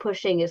have been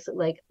pushing, is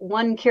like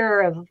one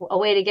cure of a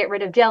way to get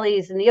rid of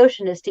jellies in the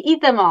ocean is to eat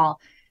them all,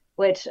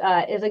 which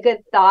is a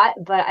good thought.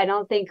 But I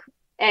don't think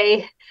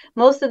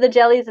most of the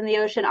jellies in the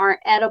ocean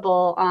aren't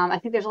edible. I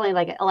think there's only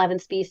like 11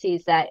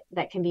 species that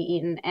can be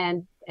eaten,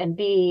 and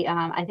B,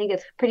 I think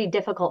it's pretty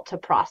difficult to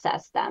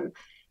process them.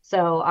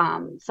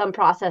 So some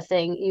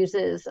processing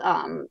uses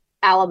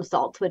alum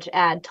salts, which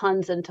add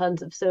tons and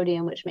tons of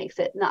sodium, which makes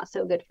it not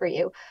so good for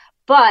you.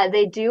 But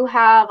they do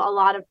have a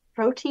lot of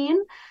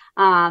protein.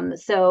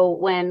 So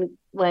when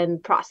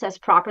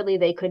processed properly,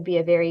 they could be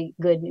a very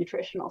good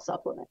nutritional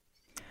supplement.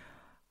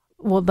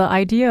 Well, the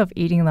idea of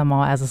eating them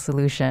all as a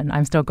solution,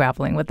 I'm still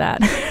grappling with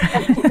that.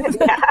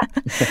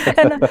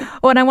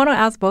 And I want to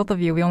ask both of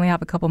you, we only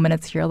have a couple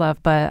minutes here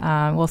left, but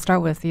we'll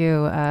start with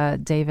you,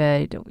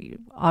 David.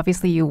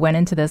 Obviously, you went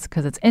into this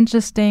because it's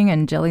interesting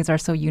and jellies are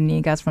so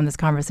unique, as from this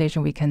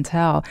conversation we can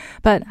tell.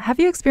 But have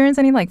you experienced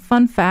any like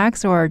fun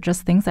facts or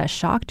just things that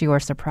shocked you or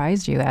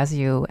surprised you as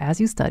you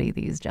study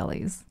these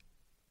jellies?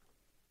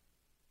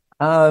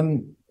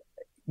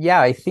 Yeah,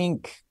 I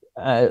think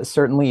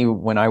certainly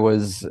when I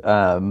was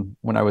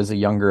a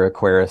younger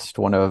aquarist,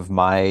 one of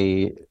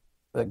my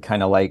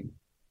kind of like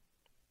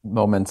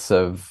moments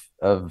of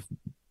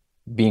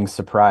being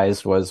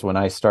surprised was when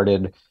I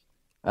started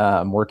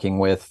working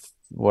with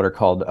what are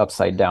called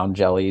upside down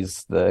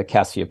jellies, the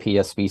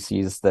Cassiopeia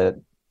species that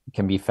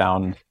can be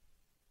found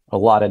a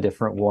lot of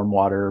different warm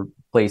water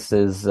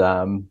places,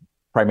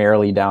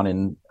 primarily down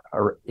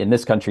in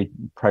this country,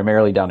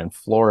 primarily down in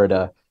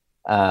Florida.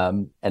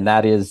 And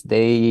that is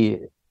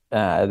they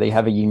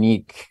have a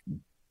unique,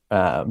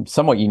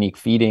 somewhat unique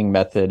feeding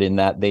method in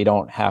that they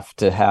don't have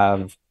to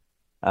have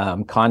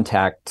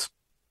contact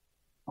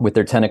with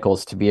their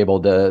tentacles to be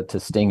able to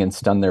sting and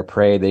stun their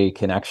prey. They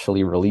can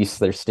actually release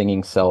their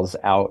stinging cells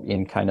out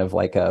in kind of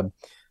like a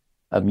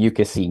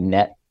mucousy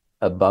net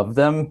above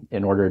them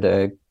in order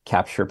to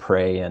capture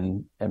prey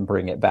and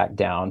bring it back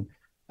down.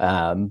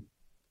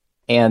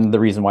 And the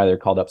reason why they're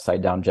called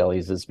upside down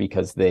jellies is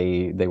because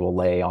they will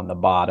lay on the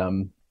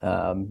bottom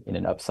in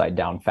an upside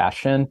down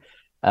fashion,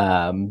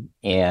 and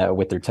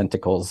with their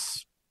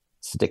tentacles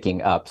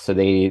sticking up. So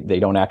they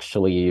don't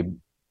actually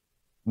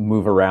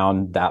move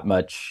around that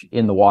much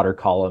in the water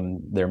column.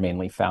 They're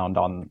mainly found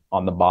on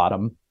the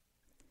bottom.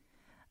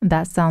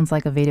 That sounds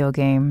like a video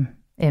game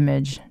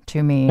image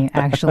to me,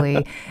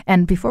 actually.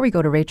 And before we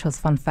go to Rachel's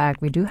fun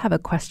fact, we do have a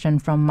question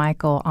from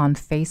Michael on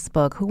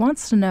Facebook who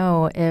wants to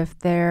know if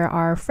there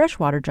are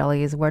freshwater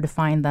jellies, where to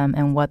find them,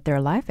 and what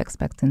their life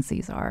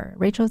expectancies are.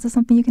 Rachel, is this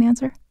something you can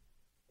answer?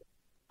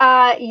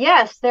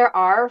 Yes, there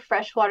are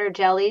freshwater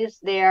jellies.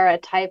 They are a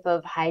type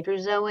of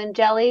hydrozoan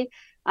jelly.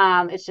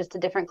 It's just a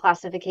different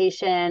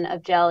classification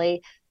of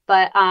jelly.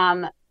 But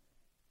I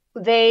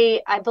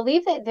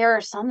believe that there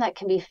are some that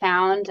can be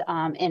found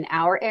in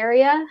our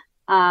area.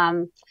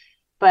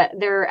 But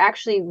they're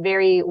actually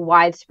very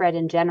widespread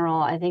in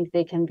general. I think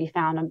they can be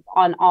found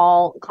on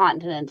all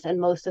continents and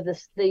most of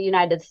the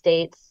United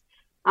States.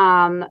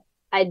 I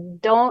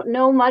don't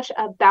know much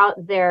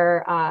about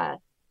their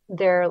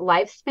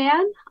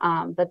lifespan,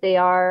 but they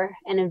are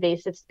an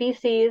invasive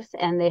species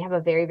and they have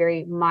a very,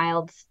 very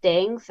mild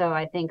sting. So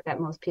I think that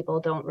most people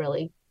don't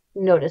really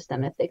notice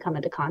them if they come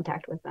into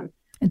contact with them.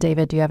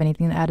 David, do you have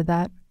anything to add to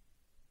that?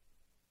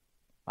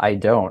 I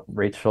don't.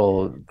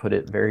 Rachel put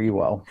it very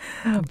well.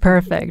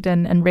 Perfect.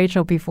 And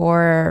Rachel,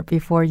 before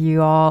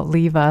you all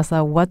leave us,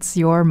 what's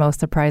your most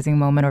surprising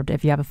moment, or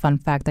if you have a fun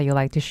fact that you'd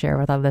like to share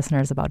with our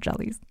listeners about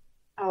jellies?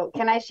 Oh,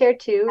 can I share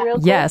two real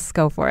quick? Yes,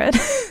 go for it.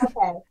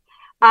 Okay.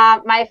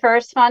 My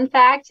first fun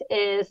fact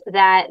is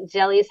that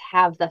jellies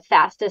have the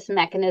fastest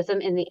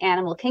mechanism in the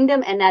animal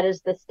kingdom, and that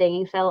is the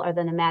stinging cell, or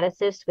the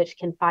nematocyst, which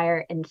can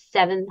fire in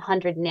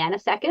 700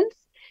 nanoseconds.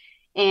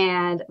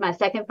 And my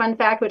second fun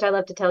fact, which I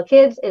love to tell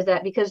kids, is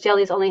that because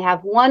jellies only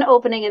have one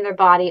opening in their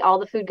body, all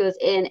the food goes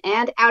in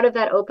and out of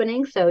that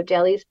opening, so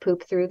jellies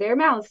poop through their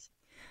mouths.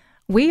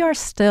 We are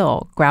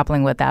still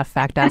grappling with that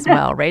fact as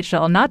well,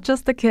 Rachel, not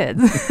just the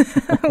kids.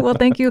 Well,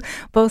 thank you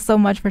both so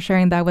much for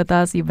sharing that with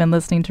us. You've been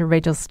listening to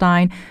Rachel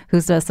Stein,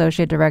 who's the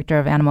Associate Director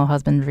of Animal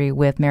Husbandry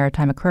with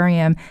Maritime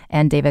Aquarium,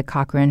 and David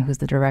Cochran, who's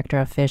the Director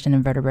of Fish and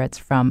Invertebrates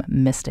from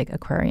Mystic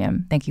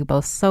Aquarium. Thank you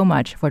both so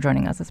much for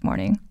joining us this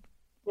morning.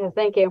 Yeah,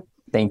 thank you.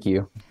 Thank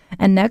you.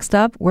 And next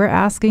up, we're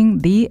asking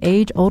the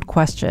age-old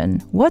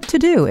question: what to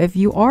do if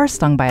you are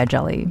stung by a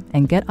jelly,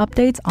 and get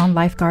updates on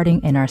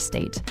lifeguarding in our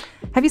state.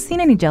 Have you seen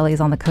any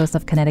jellies on the coast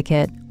of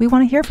Connecticut? We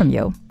want to hear from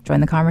you.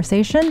 Join the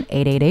conversation,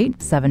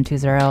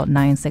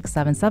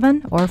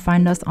 888-720-9677, or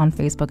find us on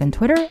Facebook and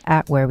Twitter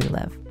at Where We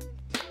Live.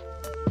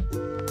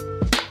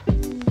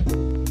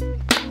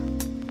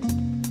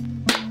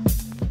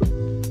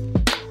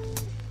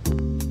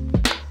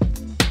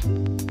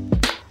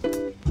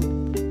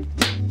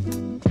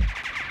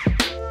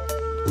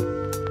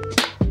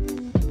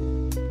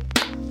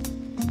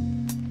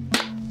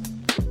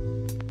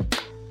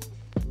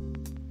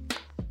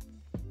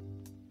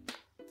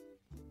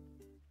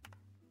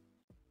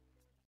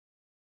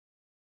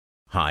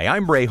 Hi,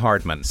 I'm Ray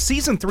Hartman.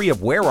 Season 3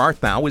 of Where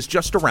Art Thou is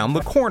just around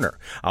the corner.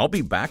 I'll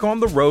be back on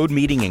the road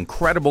meeting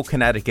incredible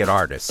Connecticut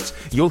artists.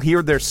 You'll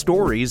hear their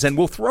stories, and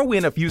we'll throw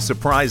in a few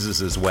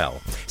surprises as well.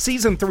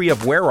 Season 3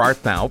 of Where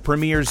Art Thou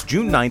premieres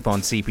June 9th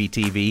on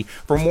CPTV.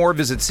 For more,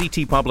 visit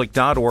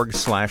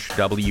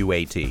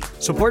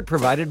ctpublic.org/WAT. Support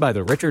provided by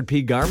the Richard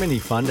P.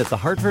 Garmany Fund at the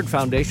Hartford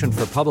Foundation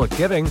for Public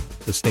Giving,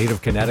 the State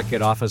of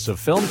Connecticut Office of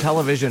Film,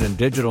 Television, and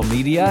Digital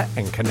Media,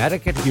 and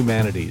Connecticut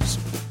Humanities.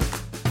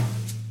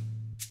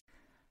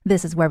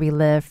 This is Where We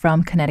Live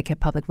from Connecticut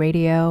Public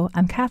Radio.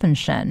 I'm Catherine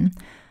Shen.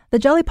 The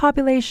jelly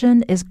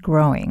population is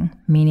growing,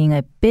 meaning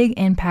a big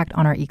impact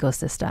on our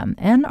ecosystem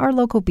and our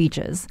local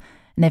beaches.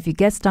 And if you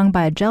get stung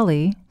by a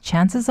jelly,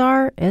 chances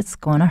are it's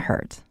going to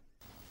hurt.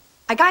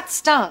 I got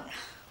stung.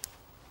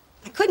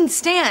 I couldn't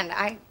stand.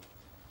 I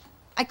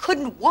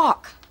couldn't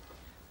walk.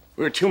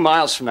 We were 2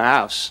 miles from the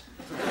house.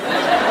 We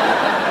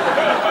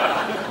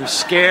were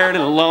scared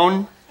and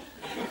alone.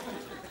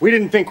 We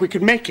didn't think we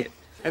could make it.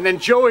 And then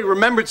Joey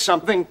remembered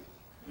something.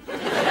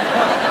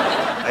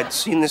 I'd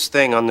seen this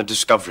thing on the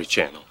Discovery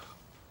Channel.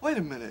 Wait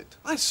a minute.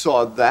 I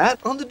saw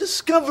that on the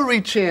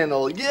Discovery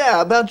Channel. Yeah,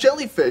 about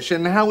jellyfish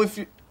and how if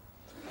you...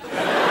 Ew!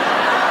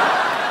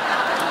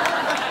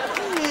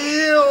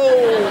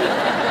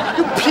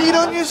 You peed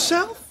on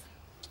yourself?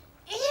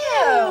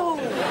 Ew!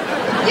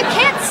 You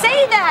can't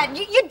say that.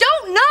 You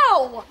don't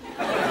know.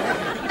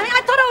 I mean,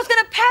 I thought I was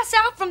going to pass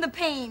out from the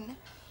pain.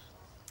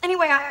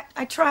 Anyway,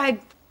 I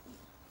tried...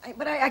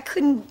 But I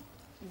couldn't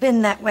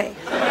bend that way.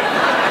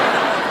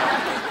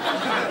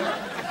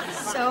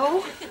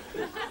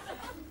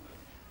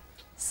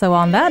 So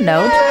on that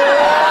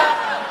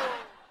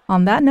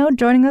note,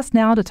 joining us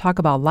now to talk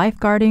about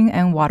lifeguarding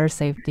and water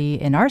safety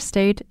in our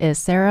state is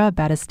Sarah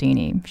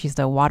Battistini. She's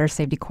the water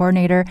safety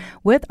coordinator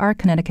with our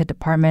Connecticut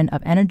Department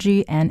of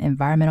Energy and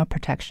Environmental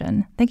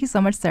Protection. Thank you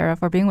so much, Sarah,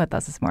 for being with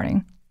us this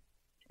morning.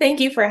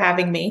 Thank you for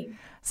having me.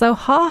 So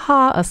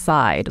ha-ha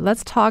aside,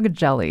 let's talk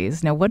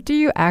jellies. Now, what do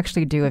you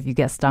actually do if you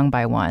get stung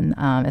by one,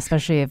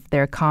 especially if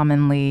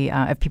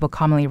if people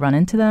commonly run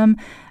into them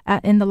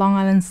in the Long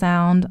Island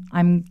Sound?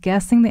 I'm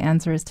guessing the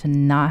answer is to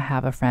not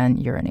have a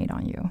friend urinate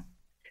on you.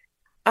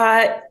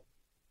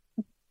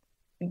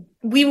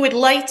 We would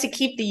like to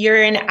keep the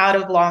urine out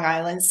of Long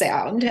Island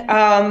Sound.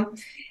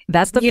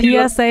 That's the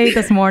PSA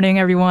this morning,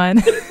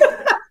 everyone.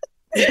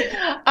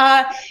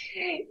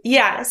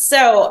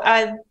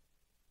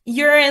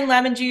 Urine,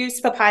 lemon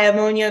juice, papaya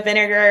ammonia,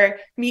 vinegar,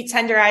 meat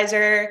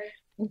tenderizer,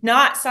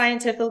 not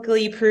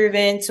scientifically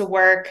proven to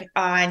work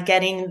on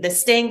getting the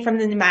sting from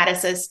the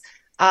nematocyst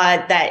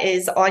that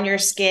is on your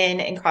skin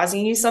and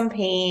causing you some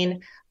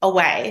pain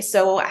away.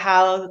 So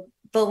how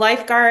the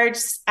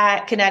lifeguards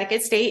at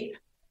Connecticut State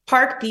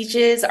Park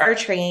beaches are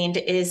trained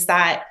is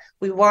that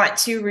we want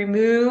to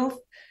remove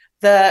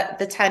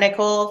the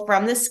tentacle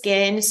from the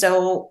skin.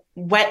 So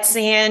wet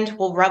sand,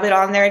 we'll rub it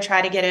on there,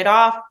 try to get it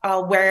off,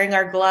 wearing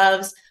our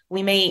gloves.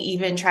 We may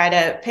even try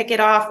to pick it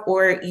off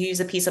or use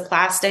a piece of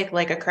plastic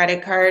like a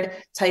credit card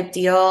type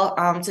deal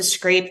to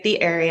scrape the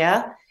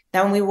area.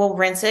 Then we will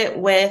rinse it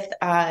with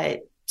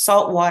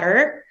salt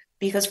water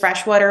because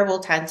fresh water will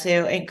tend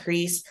to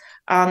increase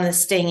the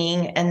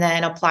stinging, and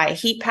then apply a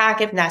heat pack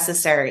if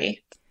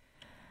necessary.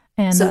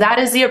 And so that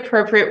is the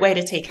appropriate way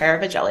to take care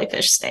of a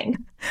jellyfish sting.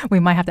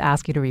 We might have to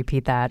ask you to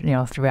repeat that,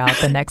 throughout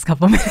the next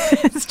couple of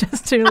minutes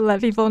just to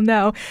let people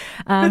know.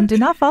 Do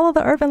not follow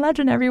the urban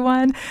legend,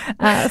 everyone.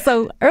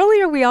 So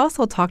earlier we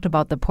also talked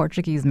about the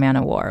Portuguese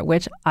man-o-war,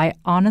 which I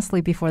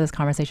honestly, before this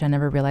conversation, I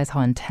never realized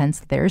how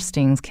intense their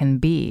stings can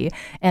be.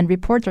 And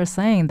reports are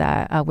saying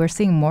that we're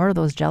seeing more of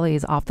those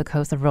jellies off the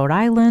coast of Rhode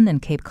Island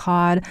and Cape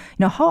Cod.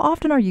 How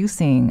often are you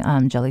seeing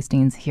jelly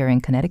stings here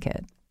in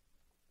Connecticut?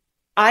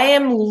 I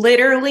am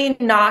literally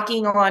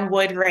knocking on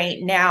wood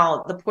right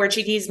now. The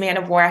Portuguese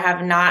man-o-war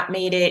have not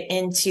made it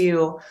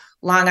into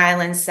Long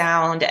Island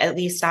Sound, at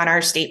least on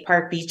our state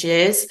park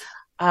beaches.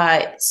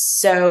 But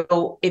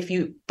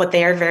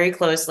they are very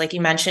close, like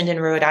you mentioned, in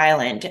Rhode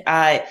Island.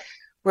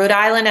 Rhode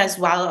Island, as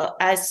well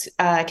as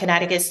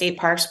Connecticut State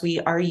Parks, we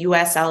are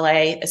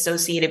USLA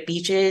associated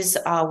beaches.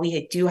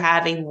 We do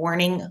have a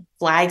warning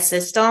flag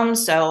system.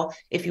 So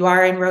if you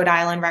are in Rhode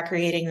Island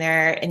recreating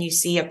there and you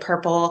see a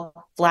purple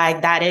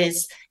flag, that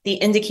is the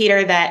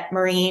indicator that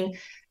marine,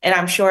 and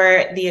I'm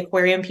sure the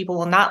aquarium people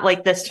will not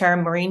like this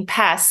term, marine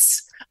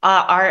pests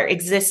are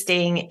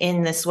existing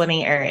in the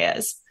swimming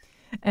areas.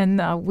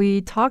 And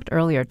we talked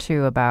earlier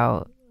too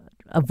about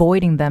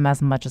avoiding them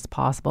as much as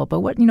possible.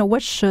 But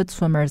what should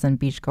swimmers and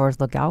beachgoers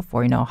look out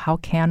for? How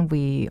can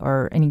we,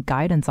 or any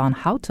guidance on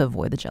how to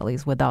avoid the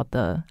jellies besides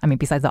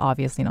the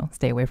obvious,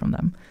 stay away from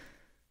them?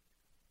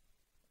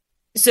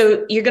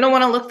 So you're going to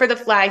want to look for the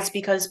flags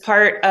because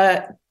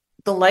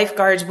the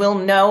lifeguards will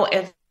know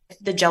if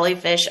the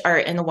jellyfish are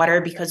in the water,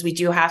 because we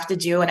do have to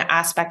do an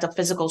aspect of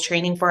physical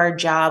training for our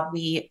job.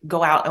 We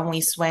go out and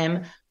we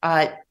swim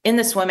in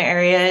the swim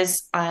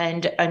areas.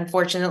 And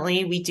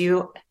unfortunately, we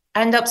do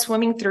end up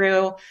swimming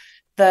through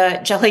the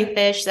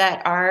jellyfish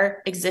that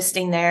are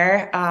existing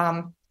there.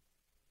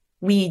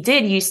 We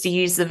did used to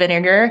use the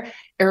vinegar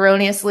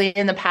erroneously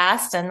in the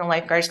past, and the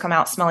lifeguards come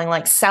out smelling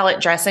like salad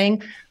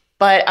dressing,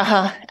 but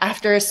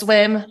after a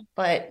swim.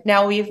 But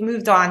now we've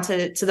moved on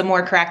to the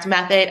more correct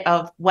method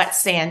of wet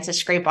sand to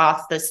scrape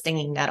off the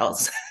stinging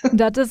nettles.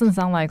 That doesn't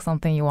sound like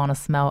something you want to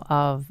smell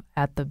of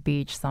at the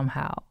beach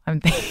somehow.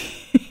 I'm thinking.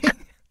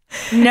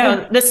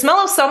 No, the smell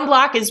of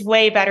sunblock is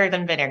way better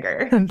than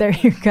vinegar. There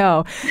you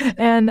go.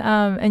 And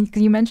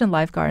you mentioned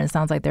lifeguard, and it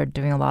sounds like they're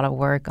doing a lot of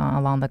work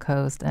along the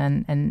coast.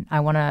 And I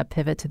want to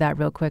pivot to that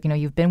real quick.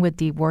 You've been with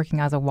Deep working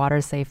as a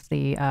water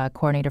safety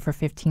coordinator for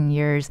 15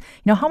 years.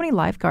 How many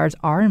lifeguards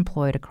are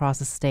employed across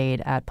the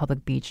state at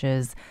public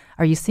beaches?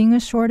 Are you seeing a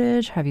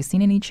shortage? Have you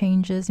seen any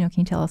changes? Can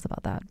you tell us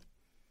about that?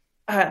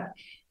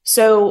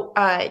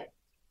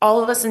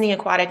 All of us in the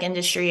aquatic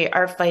industry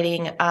are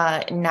fighting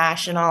a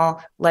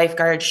national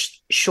lifeguard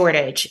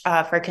shortage.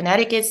 For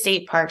Connecticut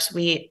state parks,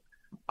 we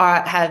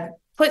have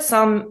put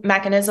some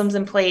mechanisms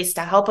in place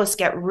to help us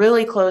get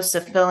really close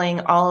to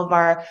filling all of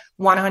our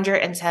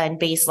 110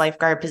 base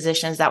lifeguard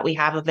positions that we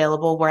have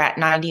available. We're at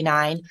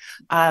 99,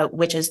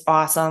 which is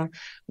awesome.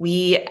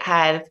 We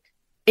have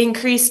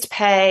increased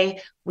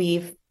pay.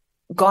 We've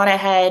gone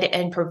ahead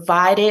and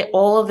provided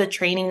all of the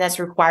training that's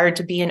required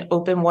to be an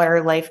open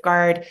water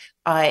lifeguard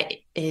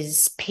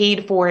is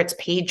paid for. It's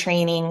paid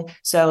training.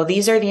 So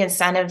these are the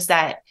incentives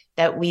that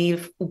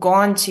we've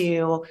gone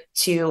to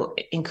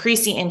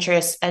increase the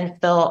interest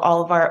and fill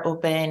all of our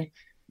open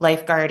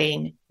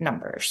lifeguarding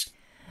numbers.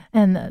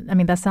 And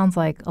that sounds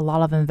like a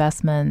lot of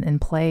investment in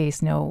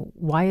place.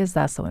 Why is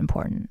that so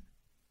important?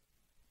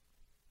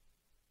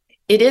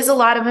 It is a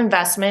lot of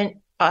investment,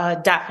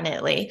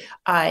 definitely.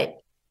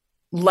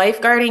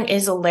 Lifeguarding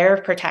is a layer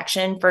of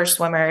protection for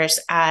swimmers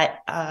at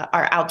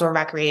our outdoor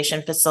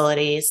recreation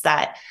facilities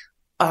that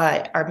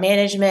our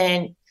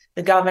management,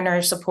 the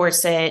governor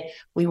supports it.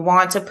 We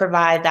want to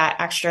provide that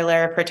extra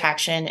layer of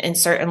protection in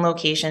certain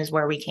locations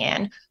where we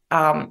can.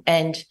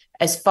 And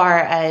as far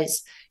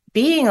as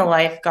being a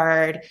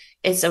lifeguard,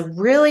 it's a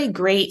really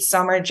great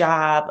summer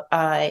job.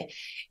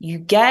 You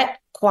get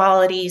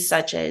qualities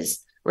such as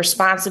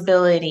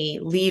responsibility,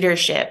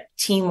 leadership,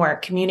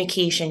 teamwork,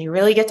 communication. You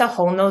really get to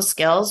hone those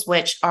skills,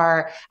 which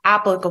are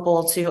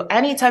applicable to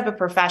any type of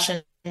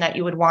profession that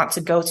you would want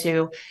to go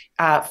to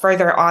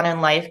further on in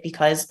life,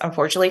 because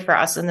unfortunately for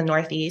us in the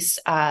Northeast,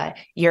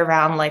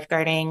 year-round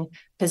lifeguarding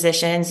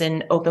positions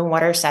in open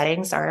water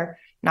settings are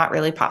not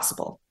really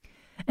possible.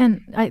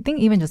 And I think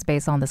even just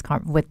based on this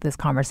with this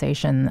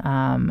conversation,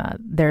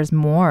 there's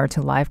more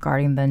to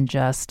lifeguarding than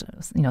just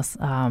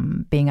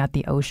being at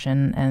the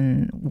ocean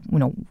and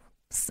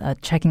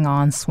checking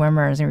on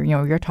swimmers.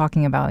 You're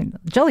talking about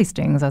jelly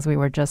stings, as we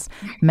were just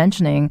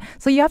mentioning.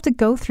 So you have to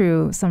go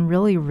through some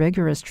really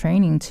rigorous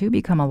training to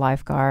become a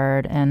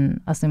lifeguard,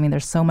 and assuming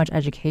there's so much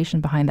education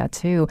behind that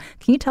too.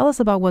 Can you tell us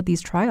about what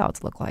these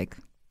tryouts look like?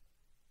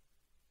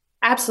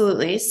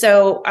 Absolutely.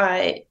 So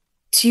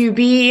to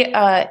be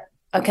a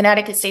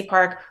Connecticut State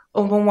Park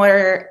open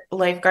water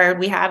lifeguard,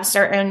 we have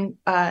certain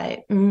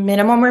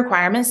minimum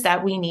requirements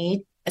that we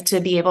need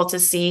to be able to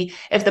see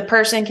if the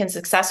person can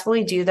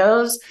successfully do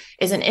those.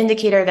 Is an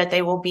indicator that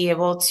they will be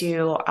able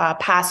to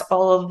pass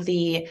all of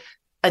the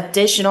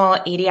additional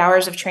 80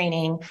 hours of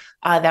training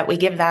that we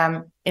give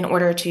them in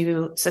order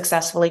to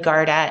successfully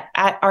guard at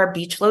our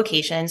beach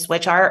locations,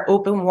 which are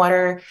open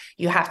water.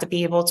 You have to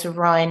be able to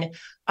run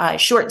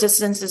short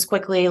distances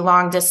quickly,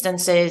 long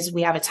distances.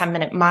 We have a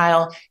 10-minute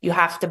mile. You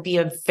have to be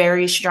a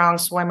very strong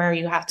swimmer.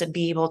 You have to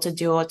be able to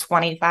do a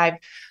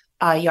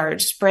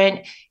 25-yard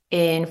sprint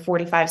in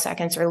 45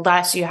 seconds or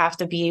less. You have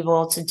to be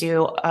able to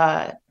do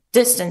a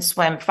distance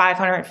swim,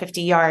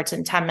 550 yards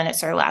in 10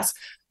 minutes or less.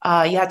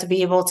 You have to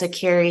be able to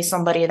carry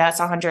somebody that's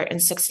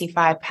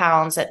 165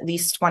 pounds, at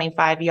least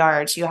 25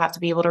 yards. You have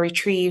to be able to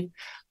retrieve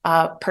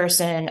a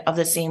person of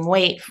the same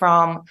weight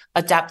from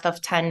a depth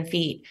of 10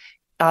 feet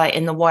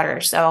in the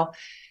water. So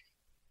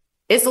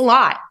it's a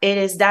lot. It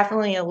is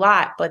definitely a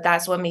lot, but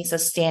that's what makes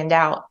us stand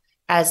out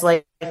as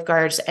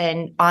lifeguards.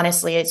 And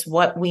honestly, it's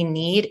what we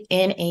need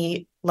in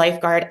a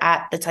lifeguard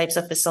at the types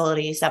of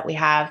facilities that we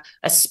have,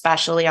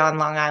 especially on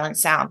Long Island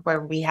Sound,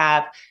 where we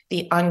have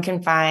the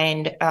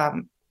unconfined,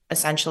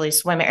 essentially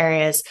swim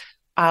areas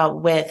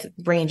with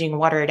ranging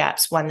water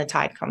depths when the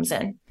tide comes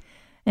in.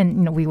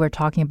 And we were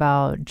talking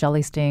about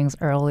jelly stings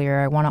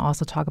earlier. I want to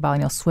also talk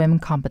about swim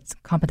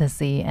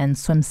competency and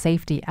swim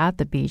safety at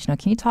the beach. Now,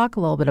 can you talk a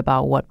little bit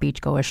about what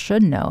beachgoers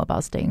should know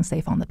about staying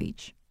safe on the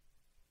beach?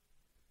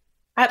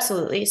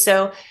 Absolutely.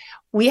 So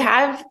we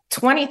have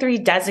 23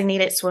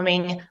 designated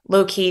swimming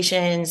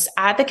locations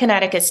at the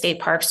Connecticut state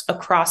parks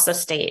across the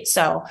state.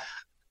 So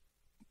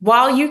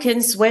while you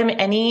can swim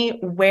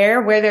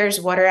anywhere where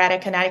there's water at a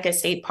Connecticut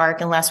state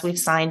park, unless we've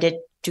signed it,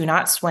 do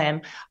not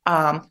swim.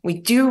 We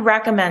do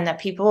recommend that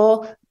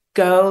people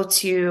go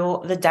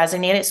to the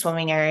designated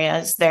swimming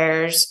areas.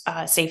 There's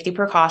safety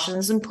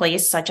precautions in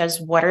place, such as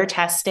water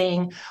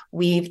testing.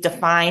 We've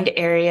defined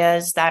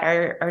areas that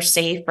are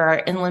safe for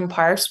our inland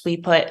parks. We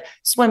put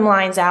swim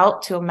lines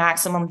out to a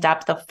maximum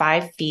depth of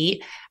 5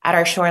 feet. At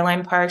our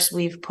shoreline parks,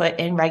 we've put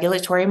in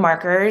regulatory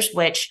markers,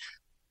 which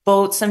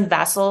Boats and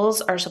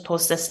vessels are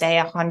supposed to stay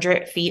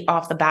 100 feet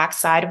off the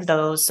backside of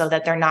those so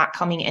that they're not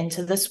coming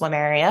into the swim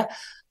area,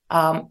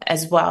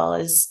 as well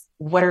as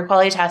water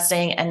quality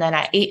testing. And then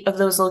at 8 of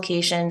those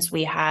locations,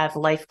 we have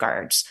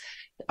lifeguards.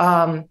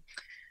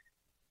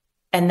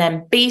 And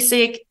then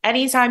basic,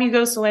 anytime you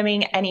go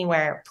swimming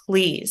anywhere,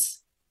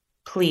 please,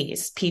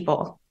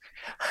 people,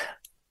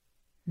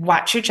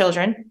 watch your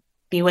children,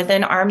 be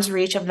within arm's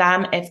reach of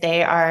them if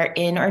they are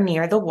in or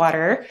near the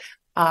water.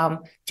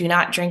 Do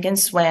not drink and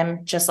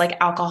swim. Just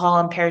like alcohol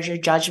impairs your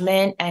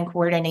judgment and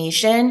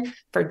coordination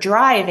for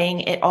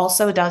driving, it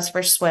also does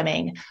for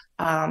swimming.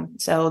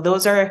 So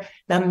those are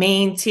the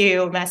main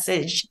 2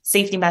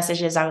 safety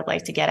messages I would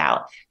like to get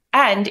out.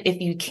 And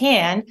if you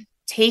can,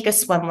 take a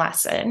swim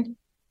lesson.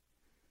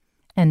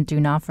 And do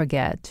not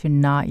forget to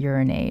not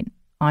urinate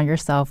on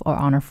yourself or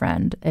on a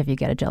friend if you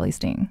get a jelly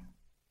sting.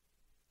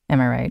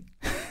 Am I right?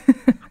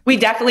 We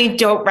definitely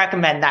don't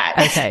recommend that.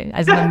 Okay.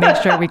 I just want to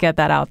make sure we get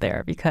that out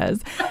there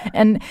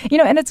and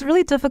it's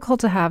really difficult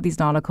to have these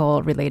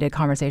nautical related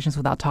conversations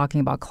without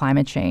talking about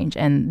climate change.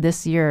 And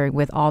this year,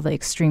 with all the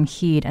extreme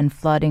heat and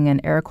flooding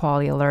and air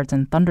quality alerts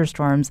and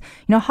thunderstorms,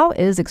 how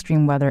is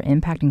extreme weather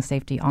impacting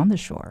safety on the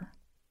shore?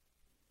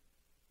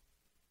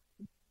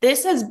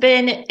 This has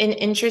been an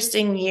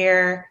interesting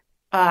year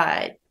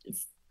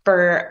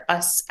for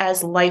us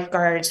as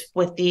lifeguards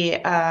with the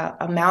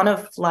amount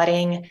of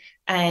flooding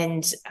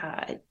and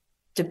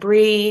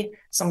debris,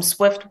 some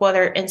swift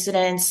weather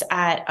incidents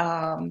at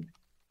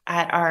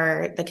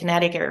the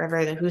Connecticut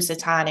River, the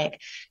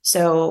Housatonic.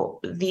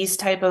 So these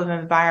type of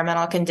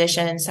environmental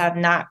conditions have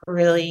not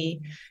really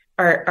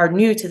are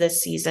new to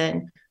this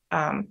season.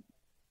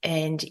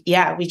 And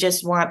yeah, we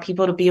just want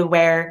people to be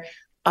aware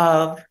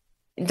of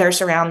their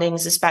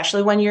surroundings,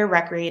 especially when you're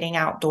recreating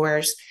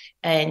outdoors,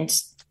 and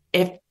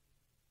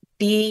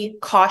be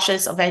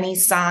cautious of any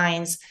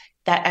signs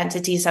that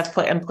entities have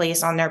put in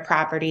place on their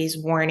properties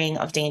warning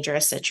of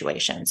dangerous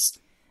situations.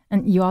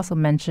 And you also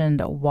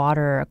mentioned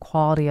water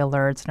quality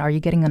alerts. Are you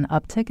getting an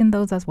uptick in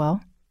those as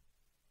well?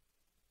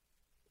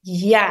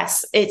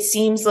 Yes, it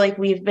seems like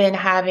we've been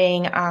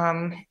having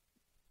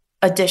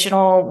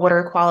additional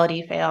water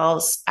quality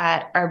fails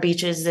at our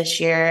beaches this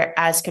year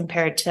as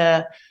compared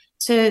to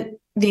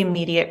the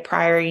immediate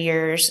prior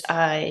years.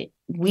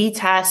 We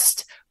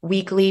test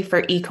weekly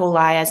for E.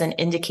 coli as an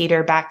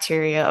indicator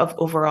bacteria of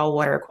overall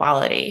water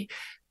quality.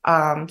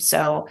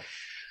 So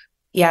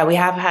yeah, we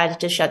have had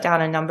to shut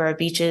down a number of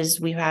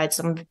beaches. We've had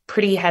some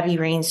pretty heavy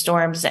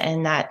rainstorms,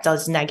 and that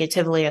does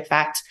negatively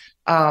affect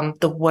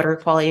the water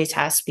quality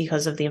test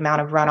because of the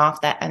amount of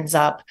runoff that ends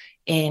up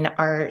in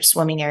our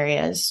swimming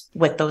areas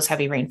with those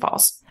heavy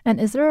rainfalls.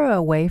 And is there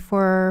a way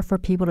for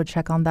people to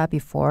check on that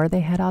before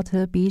they head out to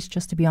the beach,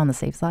 just to be on the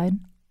safe side?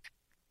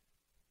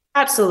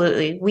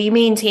 Absolutely. We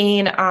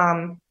maintain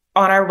on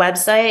our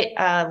website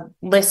a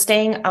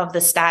listing of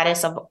the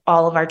status of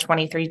all of our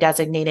 23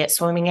 designated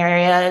swimming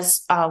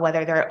areas,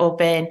 whether they're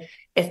open,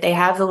 if they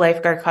have the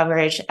lifeguard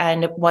coverage,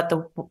 and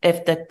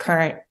if the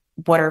current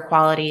water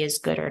quality is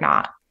good or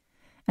not.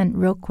 And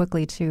real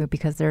quickly, too,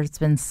 because there's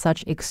been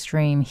such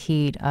extreme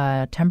heat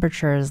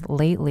temperatures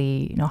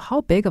lately, how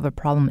big of a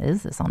problem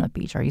is this on a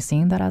beach? Are you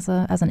seeing that as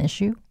an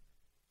issue?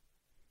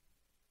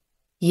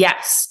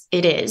 Yes,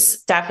 it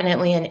is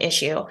definitely an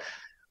issue.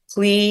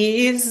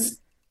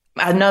 Please,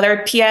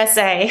 another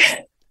PSA.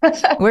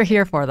 We're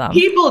here for them.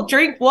 People,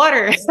 drink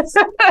water.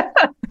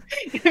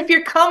 If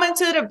you're coming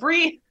to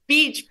the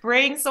beach,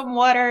 bring some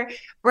water,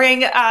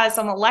 bring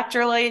some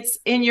electrolytes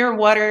in your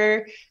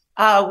water.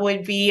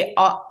 Would be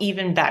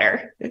even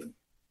better.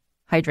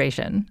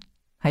 Hydration.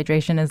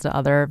 Hydration is the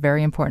other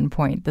very important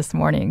point this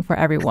morning for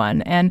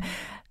everyone. And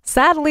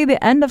sadly,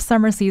 the end of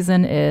summer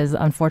season is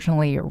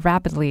unfortunately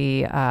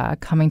rapidly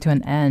coming to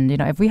an end.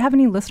 If we have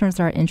any listeners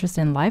that are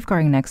interested in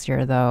lifeguarding next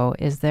year, though,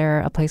 is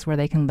there a place where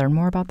they can learn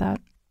more about that?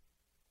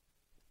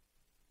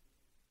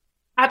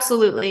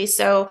 Absolutely.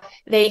 So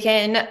they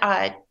can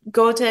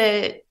go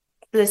to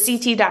the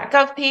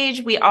ct.gov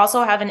page. We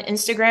also have an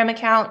Instagram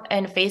account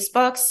and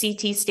Facebook,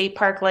 CT State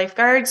Park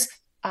Lifeguards.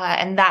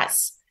 And that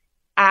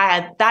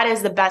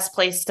is the best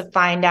place to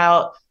find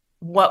out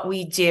what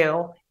we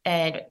do.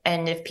 And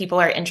if people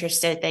are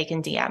interested, they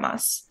can DM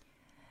us.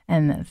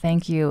 And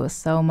thank you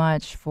so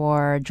much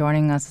for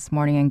joining us this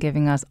morning and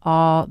giving us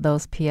all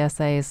those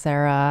PSAs,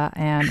 Sarah.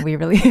 And we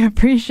really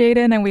appreciate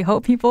it. And we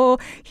hope people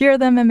hear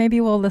them, and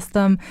maybe we'll list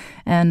them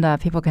and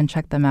people can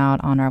check them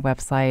out on our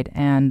website.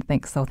 And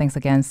thanks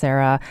again,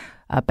 Sarah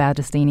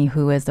Battistini,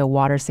 who is the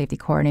Water Safety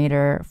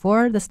Coordinator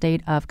for the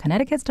state of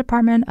Connecticut's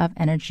Department of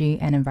Energy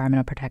and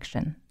Environmental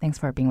Protection. Thanks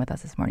for being with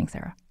us this morning,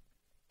 Sarah.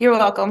 You're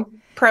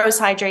welcome. Pros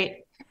hydrate.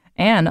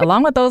 And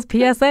along with those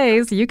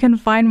PSAs, you can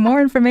find more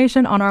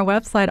information on our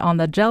website on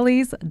the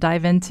jellies.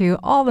 Dive into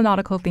all the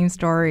nautical themed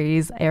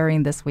stories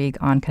airing this week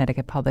on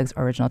Connecticut Public's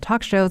original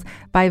talk shows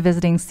by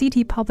visiting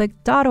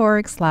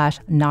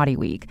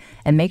ctpublic.org/naughtyweek.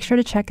 And make sure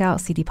to check out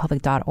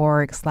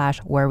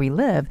ctpublic.org/where we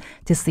live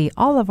to see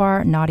all of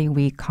our Naughty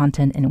Week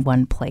content in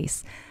one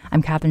place.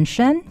 I'm Catherine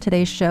Shen.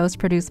 Today's show is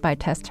produced by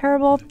Tess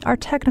Terrible. Our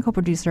technical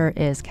producer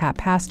is Kat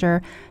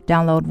Pastor.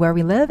 Download Where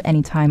We Live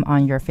anytime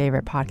on your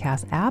favorite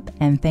podcast app.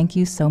 And thank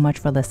you so much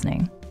for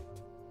listening.